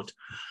about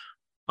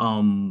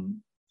Kivo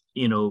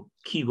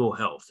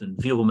Health and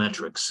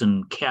Vivometrics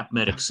and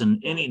Capmedics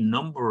and any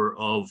number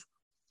of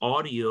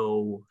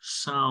audio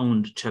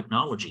sound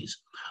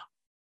technologies.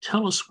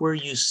 Tell us where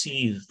you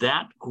see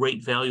that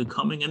great value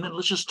coming, and then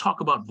let's just talk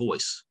about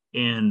voice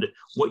and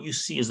what you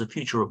see as the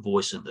future of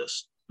voice in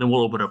this. Then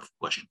we'll open up for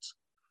questions.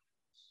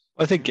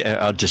 I think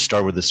I'll just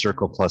start with the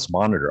Circle Plus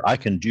monitor. I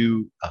can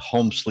do a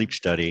home sleep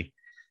study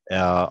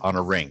on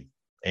a ring.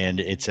 and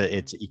it's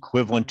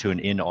equivalent to an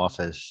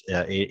in-office,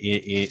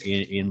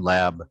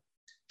 in-lab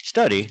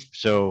study.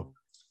 So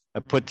I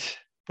put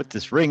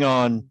this ring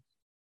on,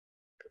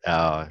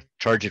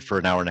 charge it for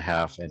an hour and a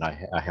half, and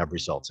I have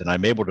results. And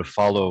I'm able to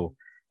follow.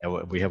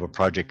 We have a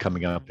project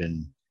coming up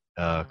in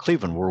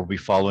Cleveland where we'll be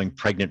following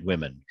pregnant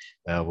women.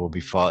 We'll be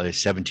following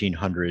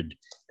 1,700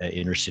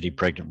 inner city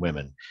pregnant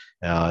women.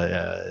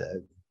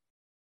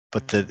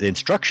 But the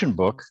instruction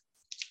book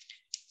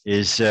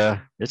is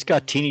it's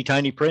got teeny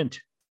tiny print.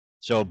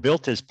 So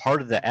built as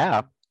part of the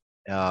app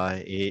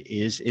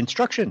is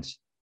instructions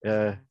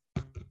that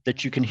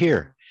you can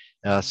hear.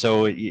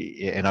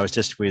 And I was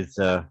just with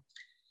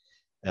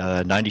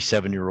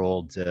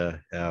 97-year-old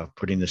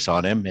putting this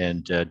on him,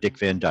 and Dick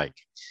Van Dyke.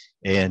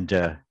 And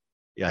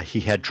yeah, he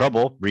had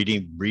trouble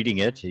reading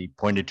it. He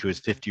pointed to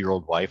his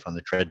 50-year-old wife on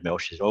the treadmill.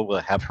 She said, "Oh, we'll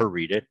have her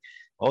read it."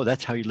 "Oh,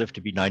 that's how you live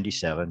to be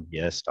 97.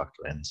 Yes,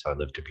 Dr. Landon, that's how I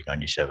live to be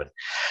 97.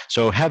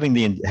 So having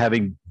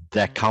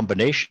that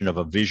combination of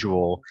a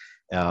visual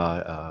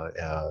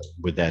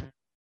with that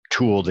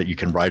tool that you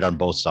can write on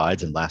both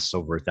sides and lasts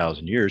over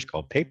 1,000 years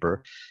called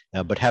paper,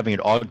 but having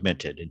it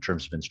augmented in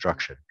terms of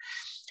instruction.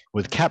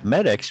 With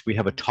CapMedix, we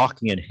have a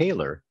talking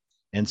inhaler.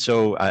 And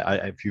so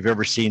if you've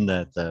ever seen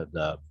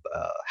the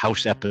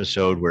house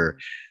episode where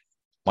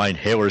my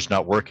inhaler is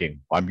not working,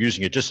 I'm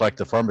using it just like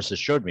the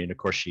pharmacist showed me. And of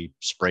course, she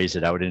sprays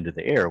it out into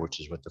the air, which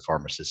is what the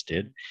pharmacist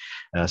did.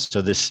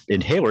 So this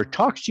inhaler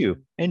talks to you,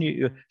 and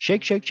you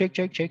shake, shake, shake,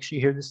 shake, shake. So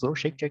you hear this little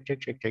shake, shake,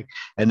 shake, shake, shake,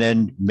 and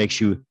then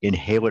makes you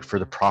inhale it for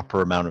the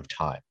proper amount of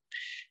time.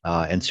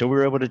 And so we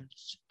were able to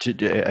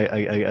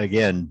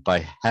again,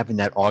 by having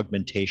that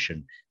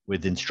augmentation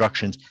with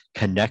instructions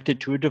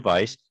connected to a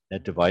device,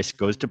 that device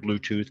goes to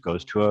Bluetooth,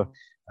 goes to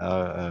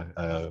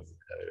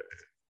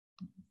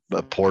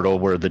a portal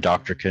where the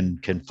doctor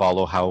can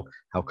follow how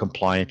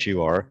compliant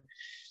you are.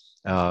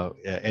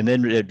 And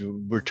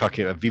then we're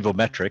talking about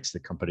Vivometrics, the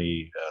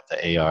company,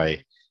 the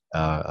AI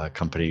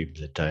company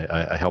that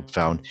I helped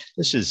found.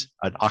 This is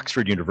an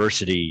Oxford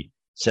University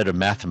set of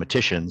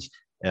mathematicians,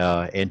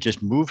 and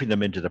just moving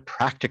them into the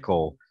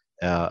practical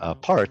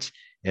parts.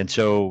 And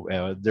so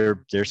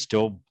they're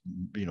still,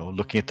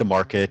 looking at the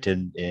market,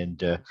 and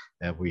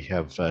we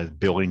have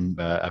billing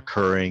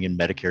occurring, and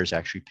Medicare is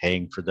actually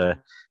paying for the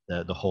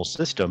whole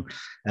system.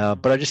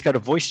 But I just got a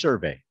voice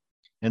survey,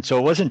 and so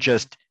it wasn't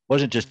just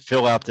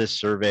fill out this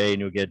survey and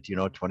you'll get a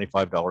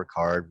 $25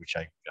 card, which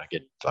I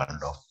get, I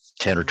don't know,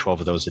 10 or 12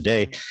 of those a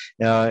day.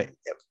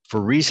 For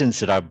reasons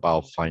that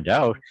I'll find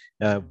out,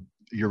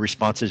 your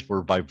responses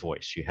were by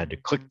voice. You had to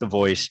click the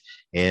voice,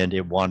 and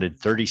it wanted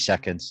 30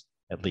 seconds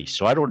at least.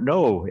 So I don't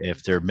know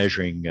if they're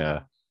measuring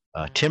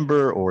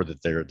timbre, or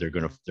that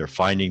they're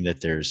finding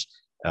that there's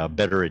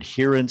better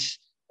adherence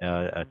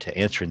to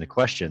answering the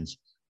questions.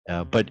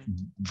 But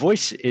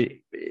voice,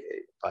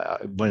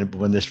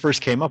 when this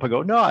first came up, I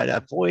go, no,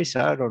 that voice,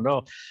 I don't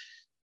know.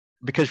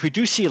 Because we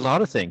do see a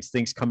lot of things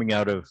coming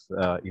out of,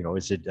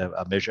 is it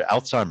a measure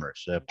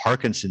Alzheimer's,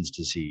 Parkinson's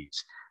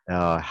disease?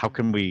 How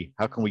can we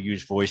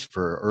use voice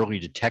for early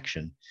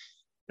detection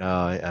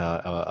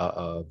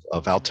of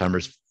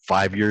Alzheimer's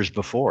 5 years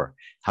before?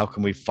 How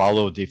can we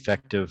follow the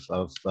effect of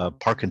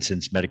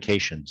Parkinson's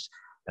medications?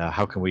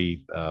 How can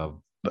we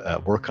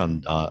work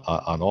on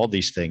all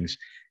these things?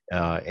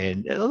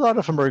 And a lot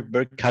of them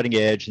are cutting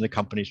edge, and the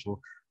companies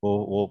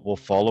will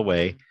fall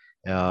away.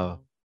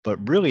 But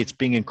really, it's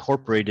being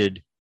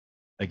incorporated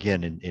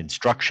again in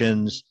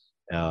instructions,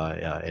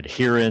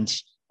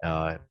 adherence.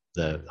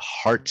 The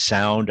heart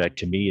sound,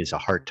 to me, is a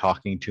heart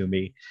talking to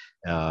me.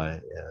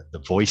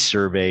 The voice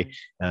survey,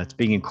 it's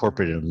being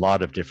incorporated in a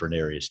lot of different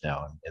areas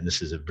now. And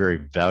this is a very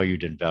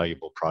valued and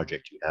valuable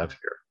project you have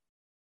here.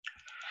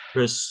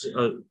 Chris,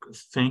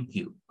 thank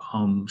you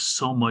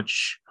so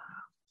much.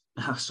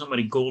 So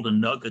many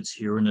golden nuggets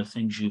here in the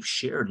things you've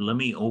shared. Let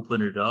me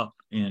open it up,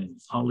 and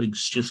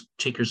colleagues, just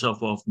take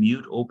yourself off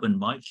mute, open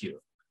mic here.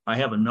 I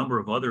have a number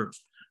of other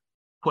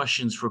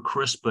questions for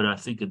Chris, but I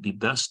think it'd be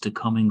best to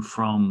coming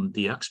from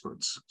the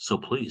experts. So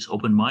please,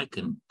 open mic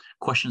and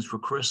questions for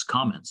Chris,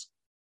 comments.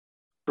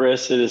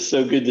 Chris, it is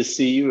so good to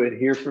see you and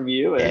hear from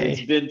you. Hey.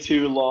 It's been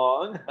too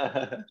long.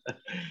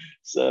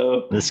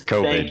 So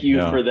thank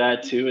you for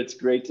that too. It's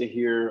great to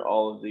hear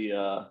all of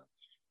the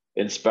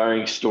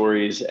inspiring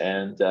stories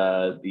and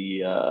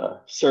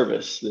the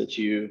service that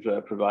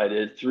you've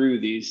provided through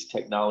these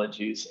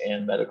technologies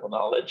and medical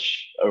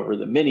knowledge over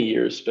the many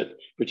years, but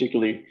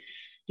particularly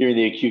during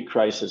the acute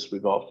crisis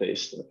we've all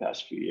faced in the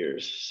past few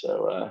years.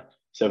 So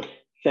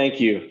thank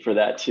you for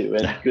that too,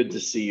 and good to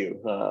see you,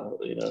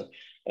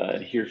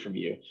 and hear from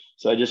you.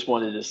 So I just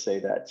wanted to say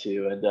that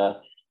too, and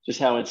just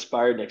how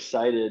inspired and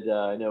excited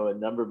I know a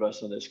number of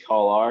us on this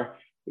call are.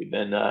 We've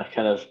been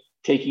kind of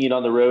taking it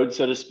on the road,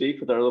 so to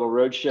speak, with our little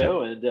road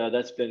show. And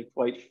that's been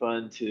quite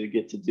fun to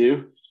get to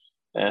do,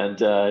 and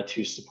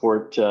to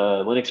support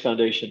Linux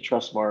Foundation,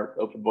 Trustmark,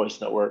 Open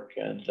Voice Network,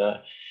 and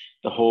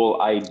the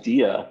whole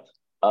idea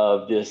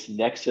of this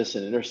nexus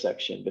and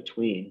intersection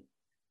between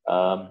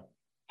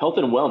health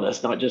and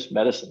wellness, not just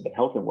medicine, but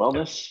health and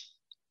wellness,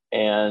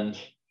 and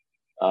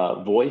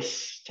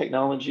voice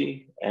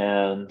technology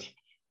and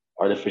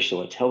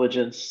artificial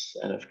intelligence,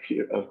 and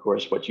of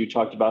course, what you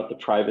talked about, the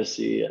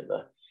privacy and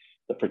the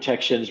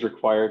protections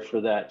required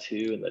for that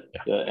too,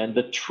 and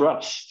the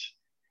trust,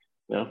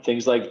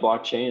 things like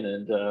blockchain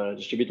and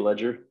distributed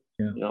ledger,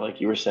 like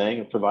you were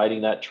saying,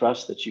 providing that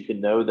trust that you can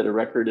know that a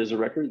record is a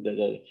record, that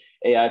an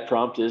AI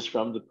prompt is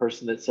from the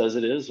person that says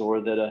it is,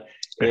 or that a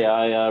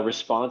AI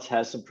response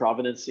has some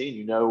provenancy and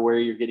you know where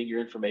you're getting your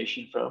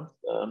information from.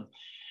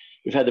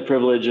 We've had the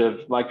privilege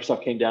of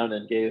Microsoft came down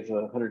and gave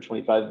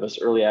 125 of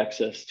us early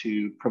access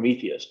to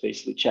Prometheus,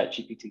 basically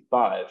ChatGPT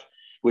 5,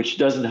 which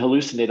doesn't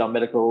hallucinate on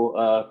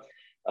medical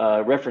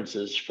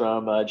references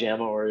from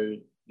JAMA or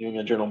New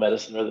England Journal of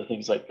Medicine or other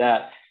things like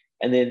that.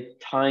 And then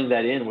tying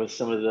that in with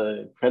some of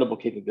the incredible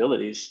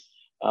capabilities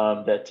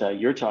that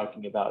you're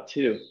talking about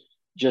too,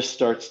 just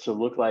starts to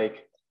look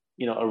like,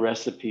 a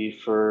recipe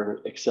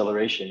for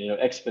acceleration,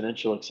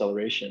 exponential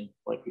acceleration,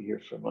 like we hear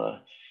from our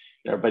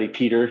buddy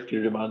Peter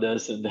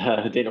Diamandis and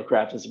Daniel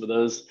Kraft and some of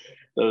those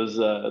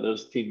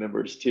team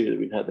members too that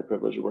we've had the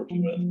privilege of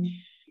working with.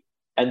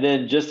 And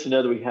then just to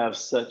know that we have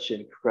such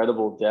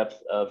incredible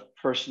depth of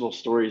personal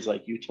stories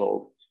like you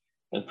told,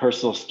 and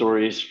personal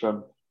stories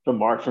from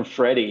Mark, from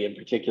Freddie in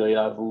particular.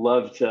 I've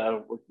loved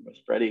working with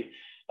Freddie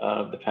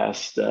the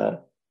past,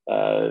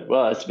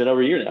 well, it's been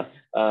over a year now,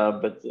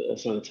 but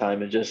some of the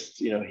time, and just,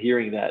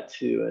 hearing that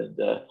too,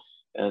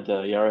 and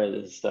Yara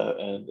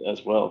and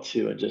as well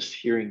too, and just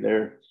hearing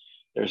their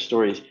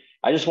stories.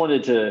 I just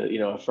wanted to,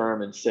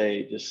 affirm and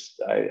say,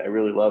 I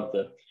really love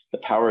the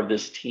power of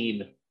this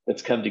team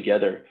that's come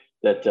together,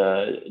 that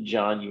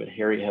John, you and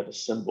Harry have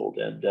assembled,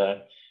 and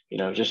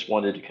just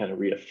wanted to kind of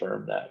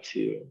reaffirm that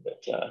too,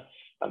 that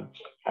I'm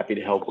happy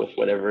to help with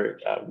whatever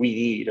we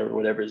need or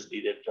whatever is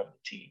needed from the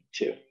team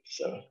too.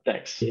 So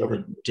thanks.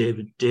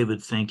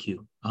 David, thank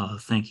you.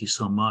 Thank you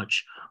so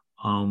much.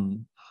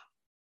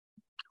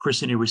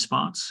 Chris, any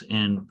response?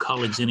 And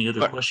colleagues, any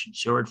other questions?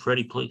 Jared,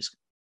 Freddie, please.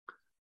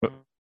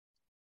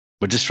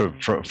 But just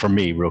for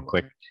me, real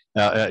quick,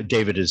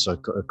 David is,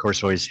 of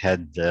course, always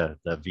had the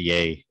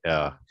VA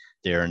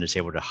there and is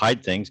able to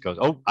hide things, goes,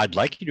 oh, I'd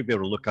like you to be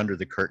able to look under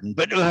the curtain,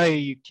 but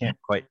you can't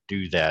quite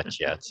do that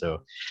yet.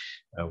 So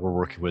we're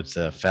working with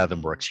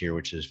FathomWorks here,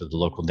 which is with the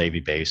local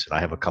Navy base. And I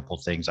have a couple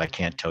of things I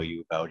can't tell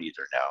you about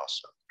either now.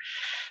 So,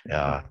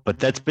 but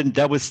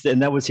that was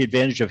the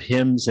advantage of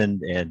HIMSS and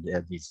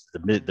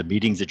the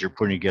meetings that you're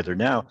putting together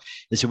now,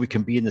 is that we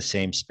can be in the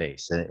same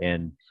space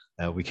and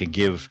we can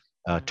give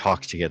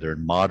talks together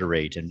and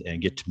moderate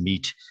and get to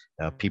meet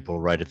people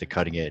right at the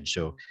cutting edge.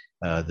 So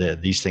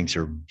these things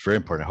are very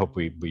important. I hope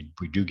we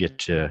do get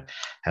to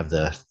have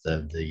the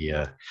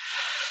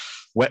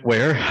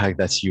wetware,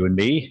 that's you and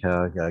me,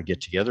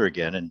 get together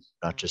again and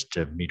not just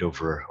to meet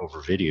over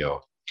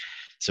video.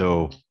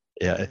 So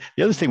the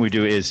other thing we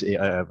do is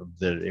we're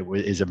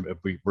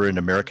in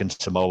American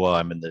Samoa.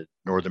 I'm in the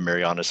Northern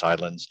Marianas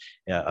Islands,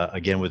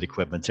 again with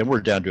equipment, and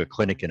we're down to a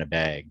clinic in a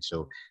bag.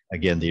 So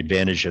again, the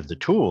advantage of the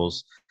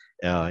tools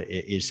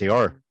is they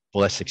are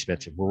less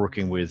expensive. We're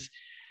working with,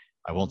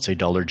 I won't say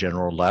Dollar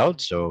General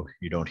loud, so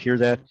you don't hear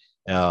that.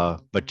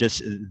 But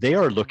just they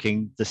are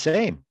looking the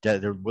same.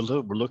 We're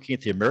looking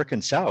at the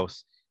American South,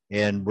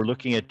 and we're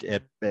looking at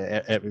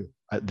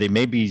they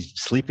may be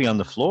sleeping on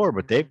the floor,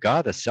 but they've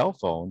got a cell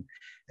phone.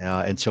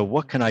 And so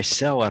what can I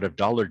sell out of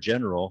Dollar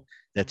General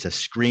that's a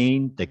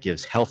screen that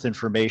gives health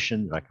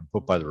information that I can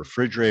put by the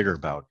refrigerator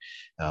about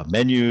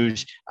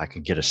menus? I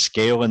can get a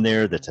scale in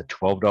there that's a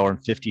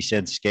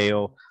 $12.50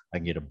 scale. I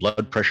can get a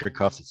blood pressure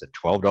cuff that's a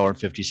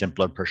 $12.50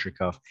 blood pressure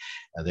cuff.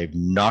 They've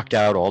knocked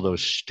out all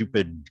those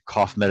stupid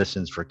cough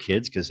medicines for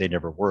kids because they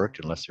never worked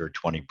unless they were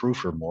 20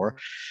 proof or more.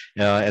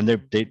 And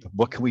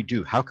what can we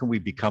do? How can we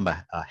become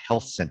a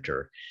health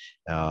center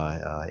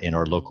in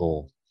our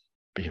local,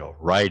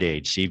 Rite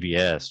Aid,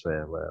 CVS,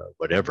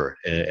 whatever?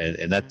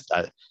 And that's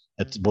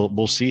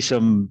we'll see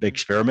some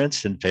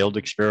experiments and failed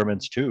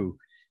experiments too.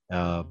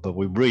 But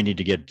we really need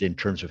to get, in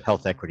terms of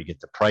health equity,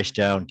 get the price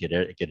down, get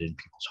it in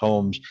people's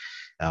homes.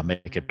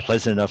 Make it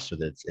pleasant enough so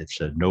that it's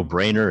a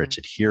no-brainer, it's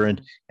adherent,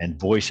 and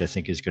voice, I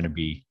think, is going to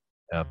be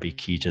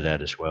key to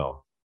that as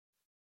well.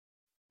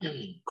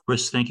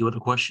 Chris, thank you. Other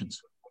questions?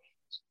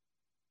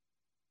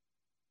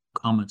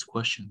 Comments,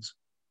 questions?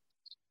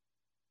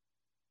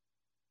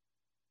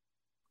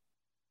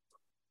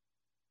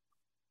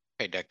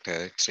 Hey,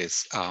 Dr.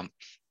 Chris.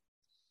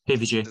 Hey,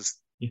 Vijay.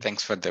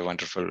 Thanks for the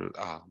wonderful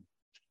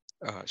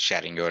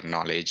sharing your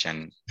knowledge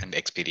and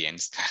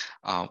experience.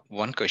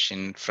 One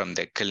question from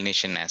the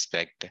clinician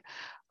aspect.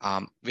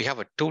 We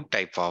have two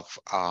type of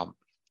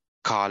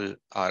call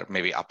or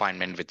maybe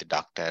appointment with the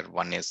doctor.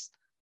 One is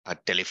a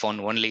telephone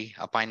only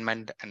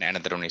appointment, and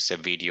another one is a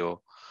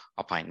video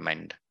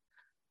appointment.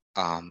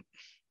 From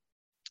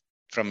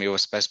your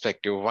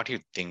perspective, what do you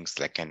think,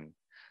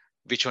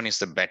 which one is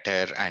the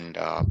better? And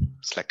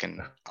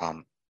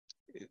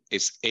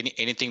is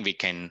anything we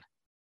can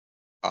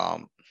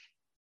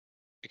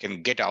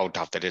get out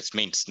of that? It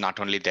means not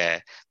only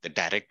the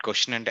direct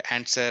question and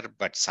answer,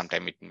 but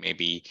sometimes it may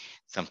be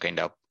some kind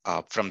of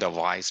from the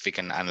voice we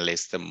can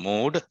analyze the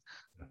mood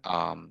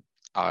or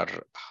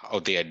how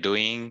they are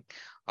doing,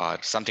 or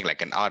something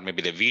like or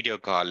maybe the video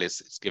call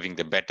is giving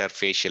the better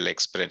facial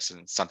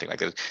expression, something like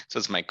that. So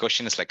it's my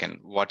question is like, and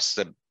what's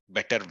the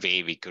better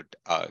way we could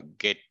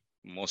get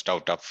most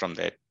out of from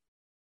the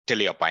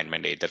tele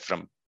appointment, either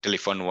from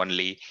telephone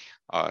only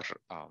or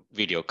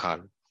video call?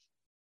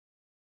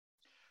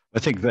 I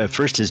think the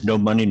first is no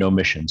money, no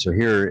mission. So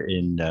here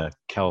in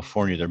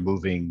California, they're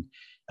moving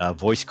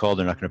voice call.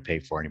 They're not going to pay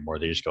for anymore.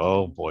 They just go,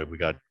 oh boy, we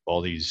got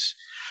all these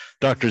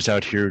doctors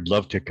out here who'd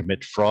love to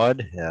commit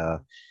fraud.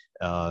 The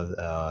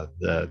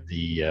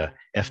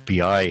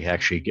FBI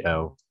actually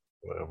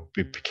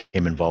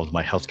became involved in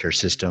my healthcare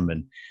system,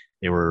 and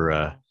they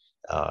were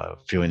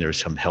feeling there was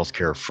some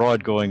healthcare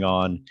fraud going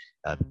on.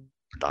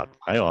 Not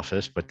my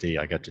office, but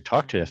I got to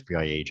talk to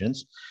FBI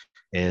agents,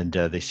 and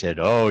they said,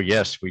 "Oh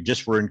yes, we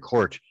just were in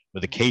court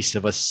with a case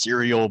of a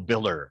serial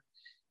biller."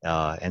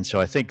 And so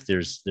I think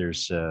there's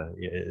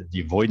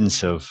the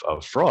avoidance of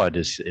fraud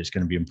is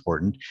going to be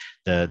important.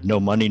 The no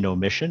money, no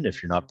mission.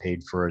 If you're not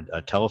paid for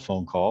a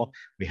telephone call,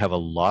 we have a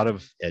lot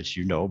of, as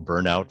you know,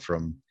 burnout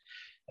from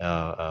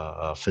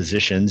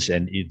physicians,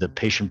 and the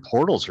patient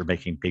portals are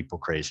making people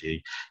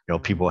crazy. You know,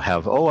 people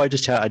have, oh, I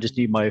just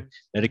need my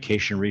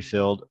medication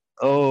refilled.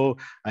 Oh,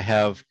 I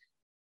have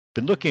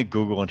been looking at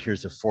Google, and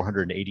here's the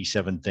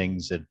 487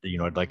 things that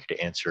I'd like you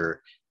to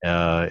answer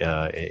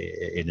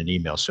in an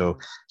email. So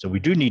we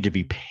do need to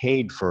be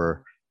paid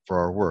for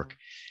our work.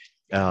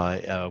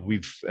 And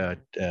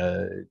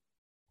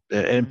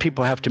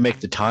people have to make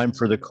the time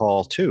for the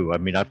call too. I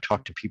mean, I've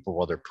talked to people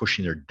while they're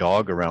pushing their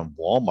dog around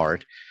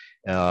Walmart.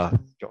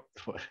 What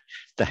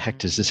the heck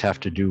does this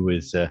have to do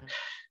with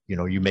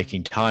you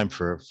making time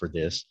for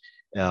this?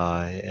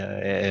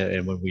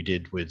 And when we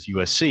did with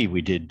USC,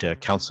 we did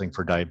counseling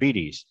for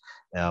diabetes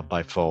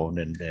by phone,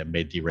 and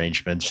made the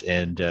arrangements.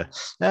 And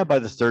by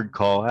the third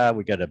call,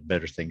 we got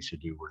better things to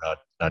do. We're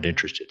not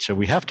interested. So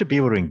we have to be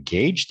able to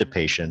engage the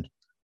patient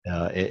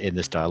in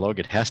this dialogue.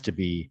 It has to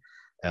be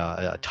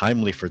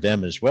timely for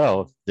them as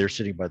well. If they're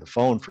sitting by the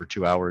phone for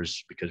 2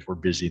 hours because we're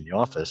busy in the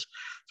office,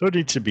 so it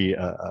needs to be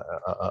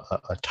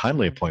a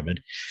timely appointment.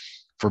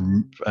 For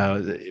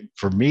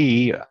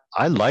me,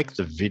 I like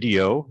the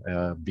video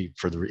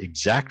for the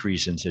exact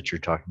reasons that you're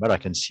talking about. I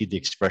can see the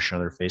expression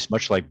on their face,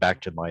 much like back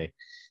to my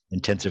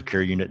intensive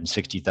care unit and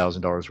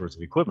 $60,000 worth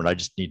of equipment. I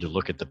just need to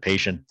look at the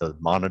patient, the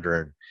monitor,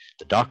 and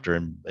the doctor,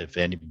 and if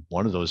any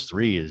one of those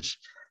three is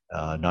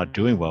not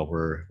doing well,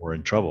 we're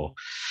in trouble.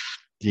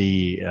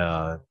 David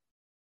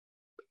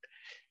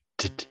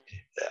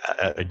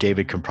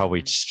can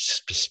probably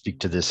speak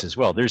to this as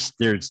well. There's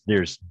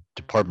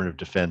Department of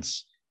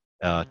Defense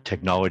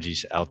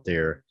technologies out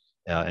there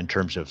in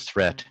terms of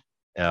threat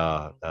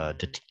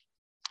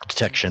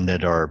detection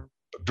that are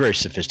very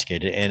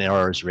sophisticated, and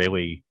our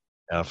Israeli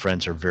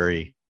friends are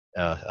very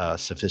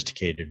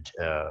sophisticated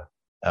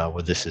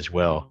with this as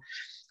well.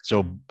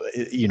 So,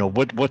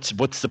 what's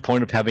the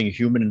point of having a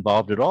human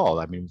involved at all?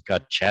 I mean, we've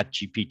got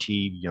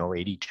ChatGPT,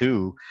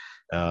 82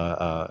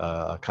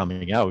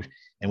 coming out,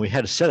 and we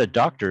had a set of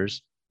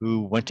doctors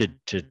who went to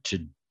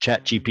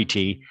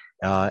ChatGPT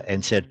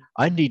and said,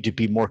 "I need to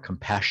be more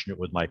compassionate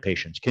with my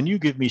patients. Can you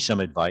give me some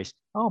advice?"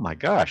 Oh my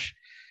gosh,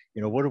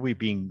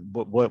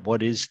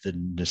 what is the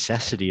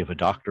necessity of a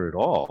doctor at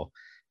all?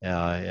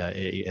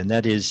 And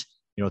that is,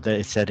 that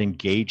it's that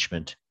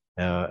engagement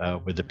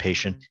with the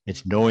patient.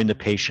 It's knowing the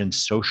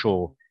patient's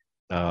social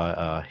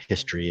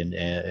history, and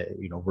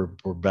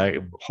we're back.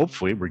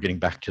 Hopefully, we're getting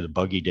back to the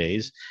buggy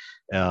days.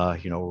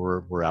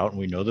 We're out and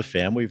we know the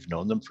family. We've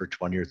known them for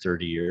 20 or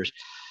 30 years,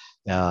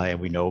 and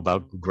we know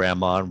about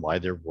grandma and why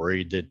they're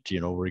worried that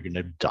we're going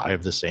to die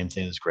of the same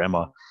thing as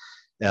grandma.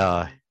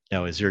 Now,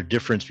 is there a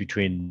difference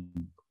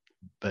between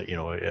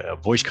a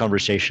voice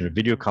conversation, a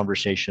video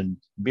conversation,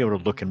 be able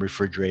to look in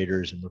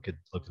refrigerators and look at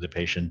the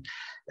patient,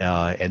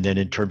 and then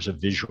in terms of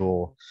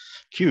visual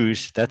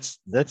cues, that's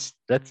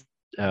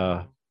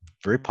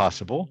very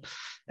possible.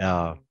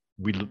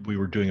 We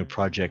were doing a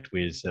project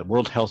with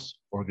World Health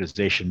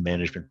Organization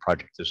Management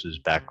Project. This was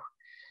back,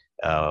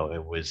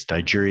 it was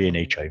Nigeria and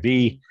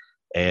HIV,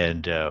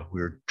 and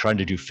we were trying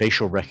to do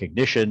facial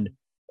recognition.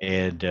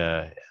 And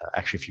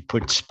actually, if you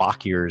put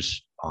Spock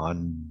ears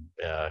on,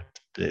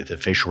 the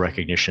facial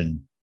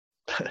recognition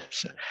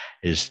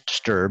is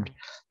disturbed.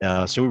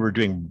 So we were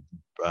doing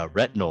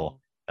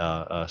retinal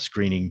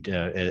screening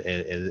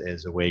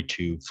as a way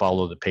to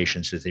follow the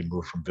patients as they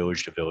move from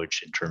village to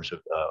village in terms of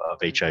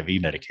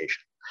HIV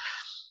medication.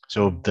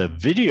 So the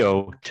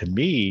video, to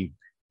me,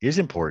 is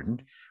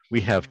important.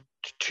 We have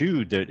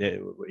two that,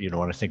 and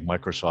I think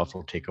Microsoft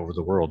will take over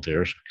the world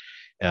there.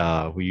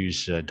 We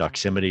use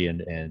Doximity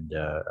and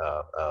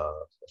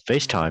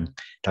FaceTime.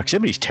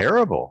 Doximity's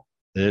terrible.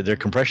 Their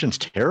compression's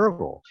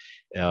terrible.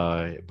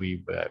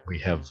 We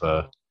have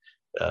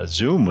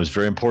Zoom was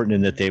very important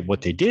in that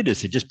what they did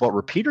is they just bought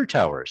repeater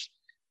towers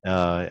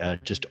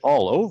just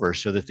all over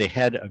so that they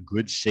had a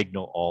good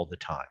signal all the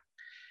time.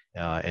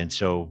 And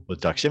so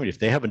with Doximity, if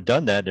they haven't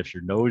done that, if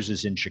your nose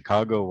is in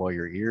Chicago while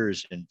your ear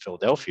is in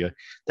Philadelphia,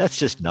 that's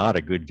just not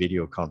a good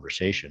video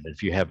conversation.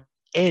 If you have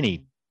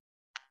any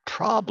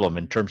problem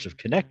in terms of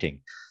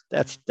connecting,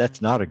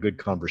 that's not a good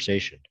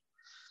conversation.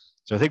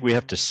 So I think we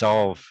have to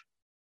solve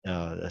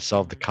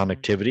the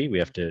connectivity. We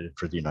have to,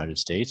 for the United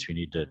States, we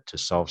need to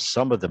solve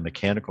some of the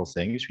mechanical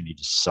things. We need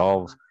to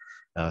solve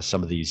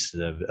some of these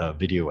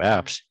video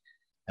apps.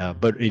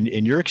 But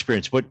in your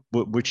experience,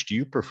 which do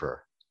you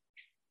prefer?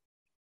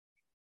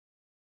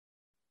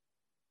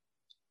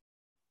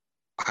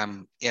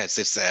 Yes,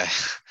 it's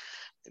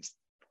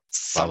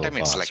sometimes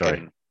it's like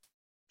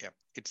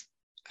it's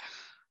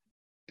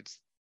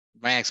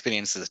my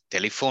experience is a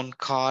telephone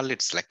call.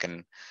 It's like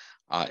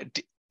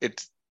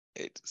it's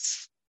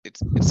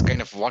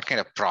kind of what kind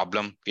of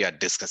problem we are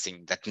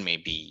discussing that may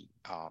be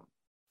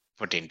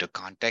put into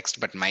context.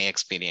 But my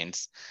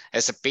experience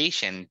as a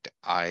patient,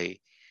 I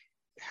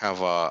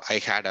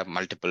had a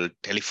multiple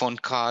telephone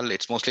call.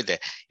 It's mostly the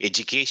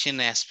education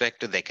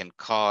aspect. They can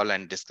call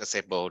and discuss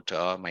about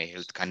my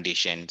health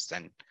conditions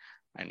and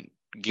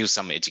give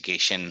some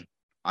education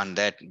on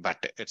that,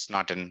 but it's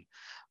not an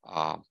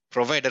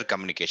provider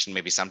communication.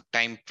 Maybe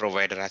sometime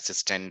provider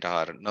assistant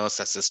or nurse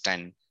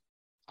assistant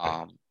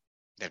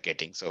they're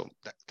getting. So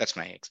that's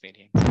my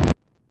experience.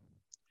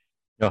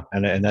 Yeah,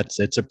 and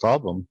it's a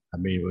problem. I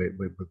mean,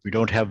 we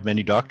don't have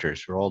many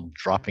doctors. We're all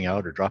dropping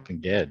out or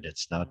dropping dead.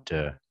 It's not.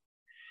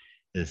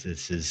 This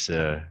is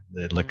the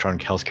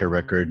electronic healthcare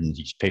record and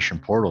these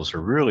patient portals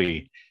are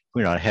really.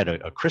 I had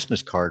a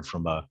Christmas card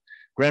from a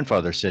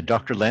grandfather said,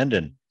 Dr.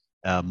 Landon,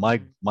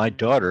 my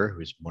daughter,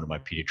 who's one of my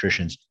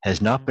pediatricians,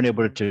 has not been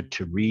able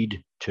to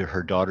read to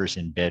her daughters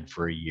in bed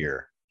for a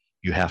year.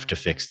 You have to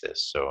fix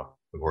this. So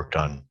we worked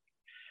on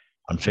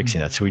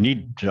fixing that. So we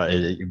need,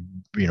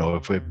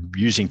 if we're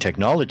using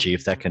technology,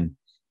 if that can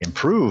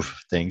improve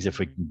things, if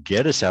we can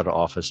get us out of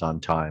office on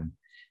time,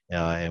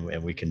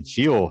 and we can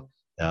feel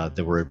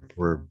that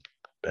we're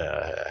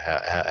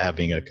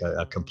having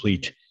a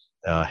complete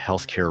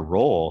healthcare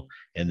role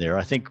in there.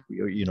 I think,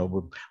 we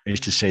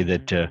used to say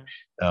that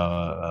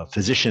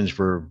physicians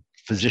were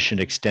physician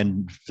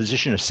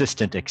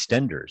assistant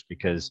extenders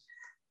because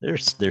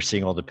they're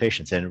seeing all the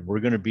patients, and we're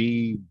going to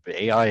be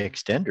AI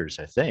extenders,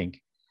 I think.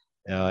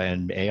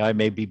 And AI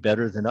may be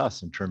better than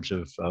us in terms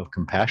of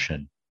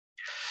compassion.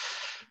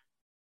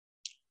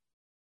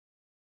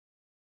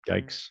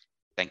 Yikes.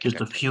 Thank you.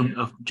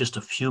 Just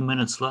a few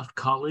minutes left,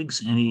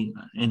 colleagues.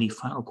 Any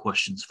final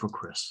questions for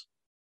Chris?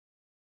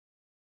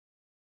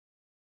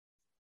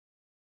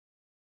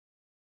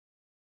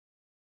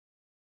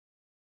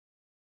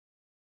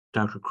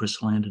 Dr.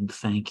 Chris Landon,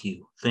 thank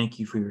you. Thank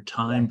you for your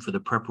time, for the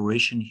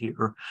preparation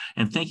here,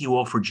 and thank you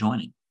all for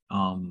joining.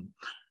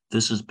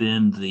 This has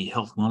been the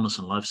Health, Wellness,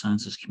 and Life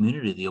Sciences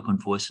community, the Open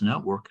Voice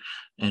Network.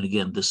 And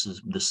again, this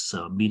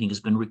meeting has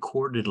been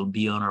recorded. It'll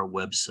be on our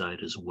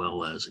website as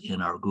well as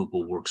in our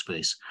Google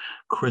Workspace.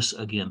 Chris,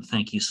 again,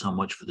 thank you so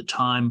much for the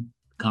time,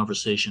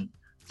 conversation.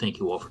 Thank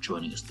you all for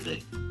joining us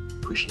today.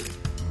 Appreciate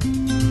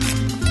it.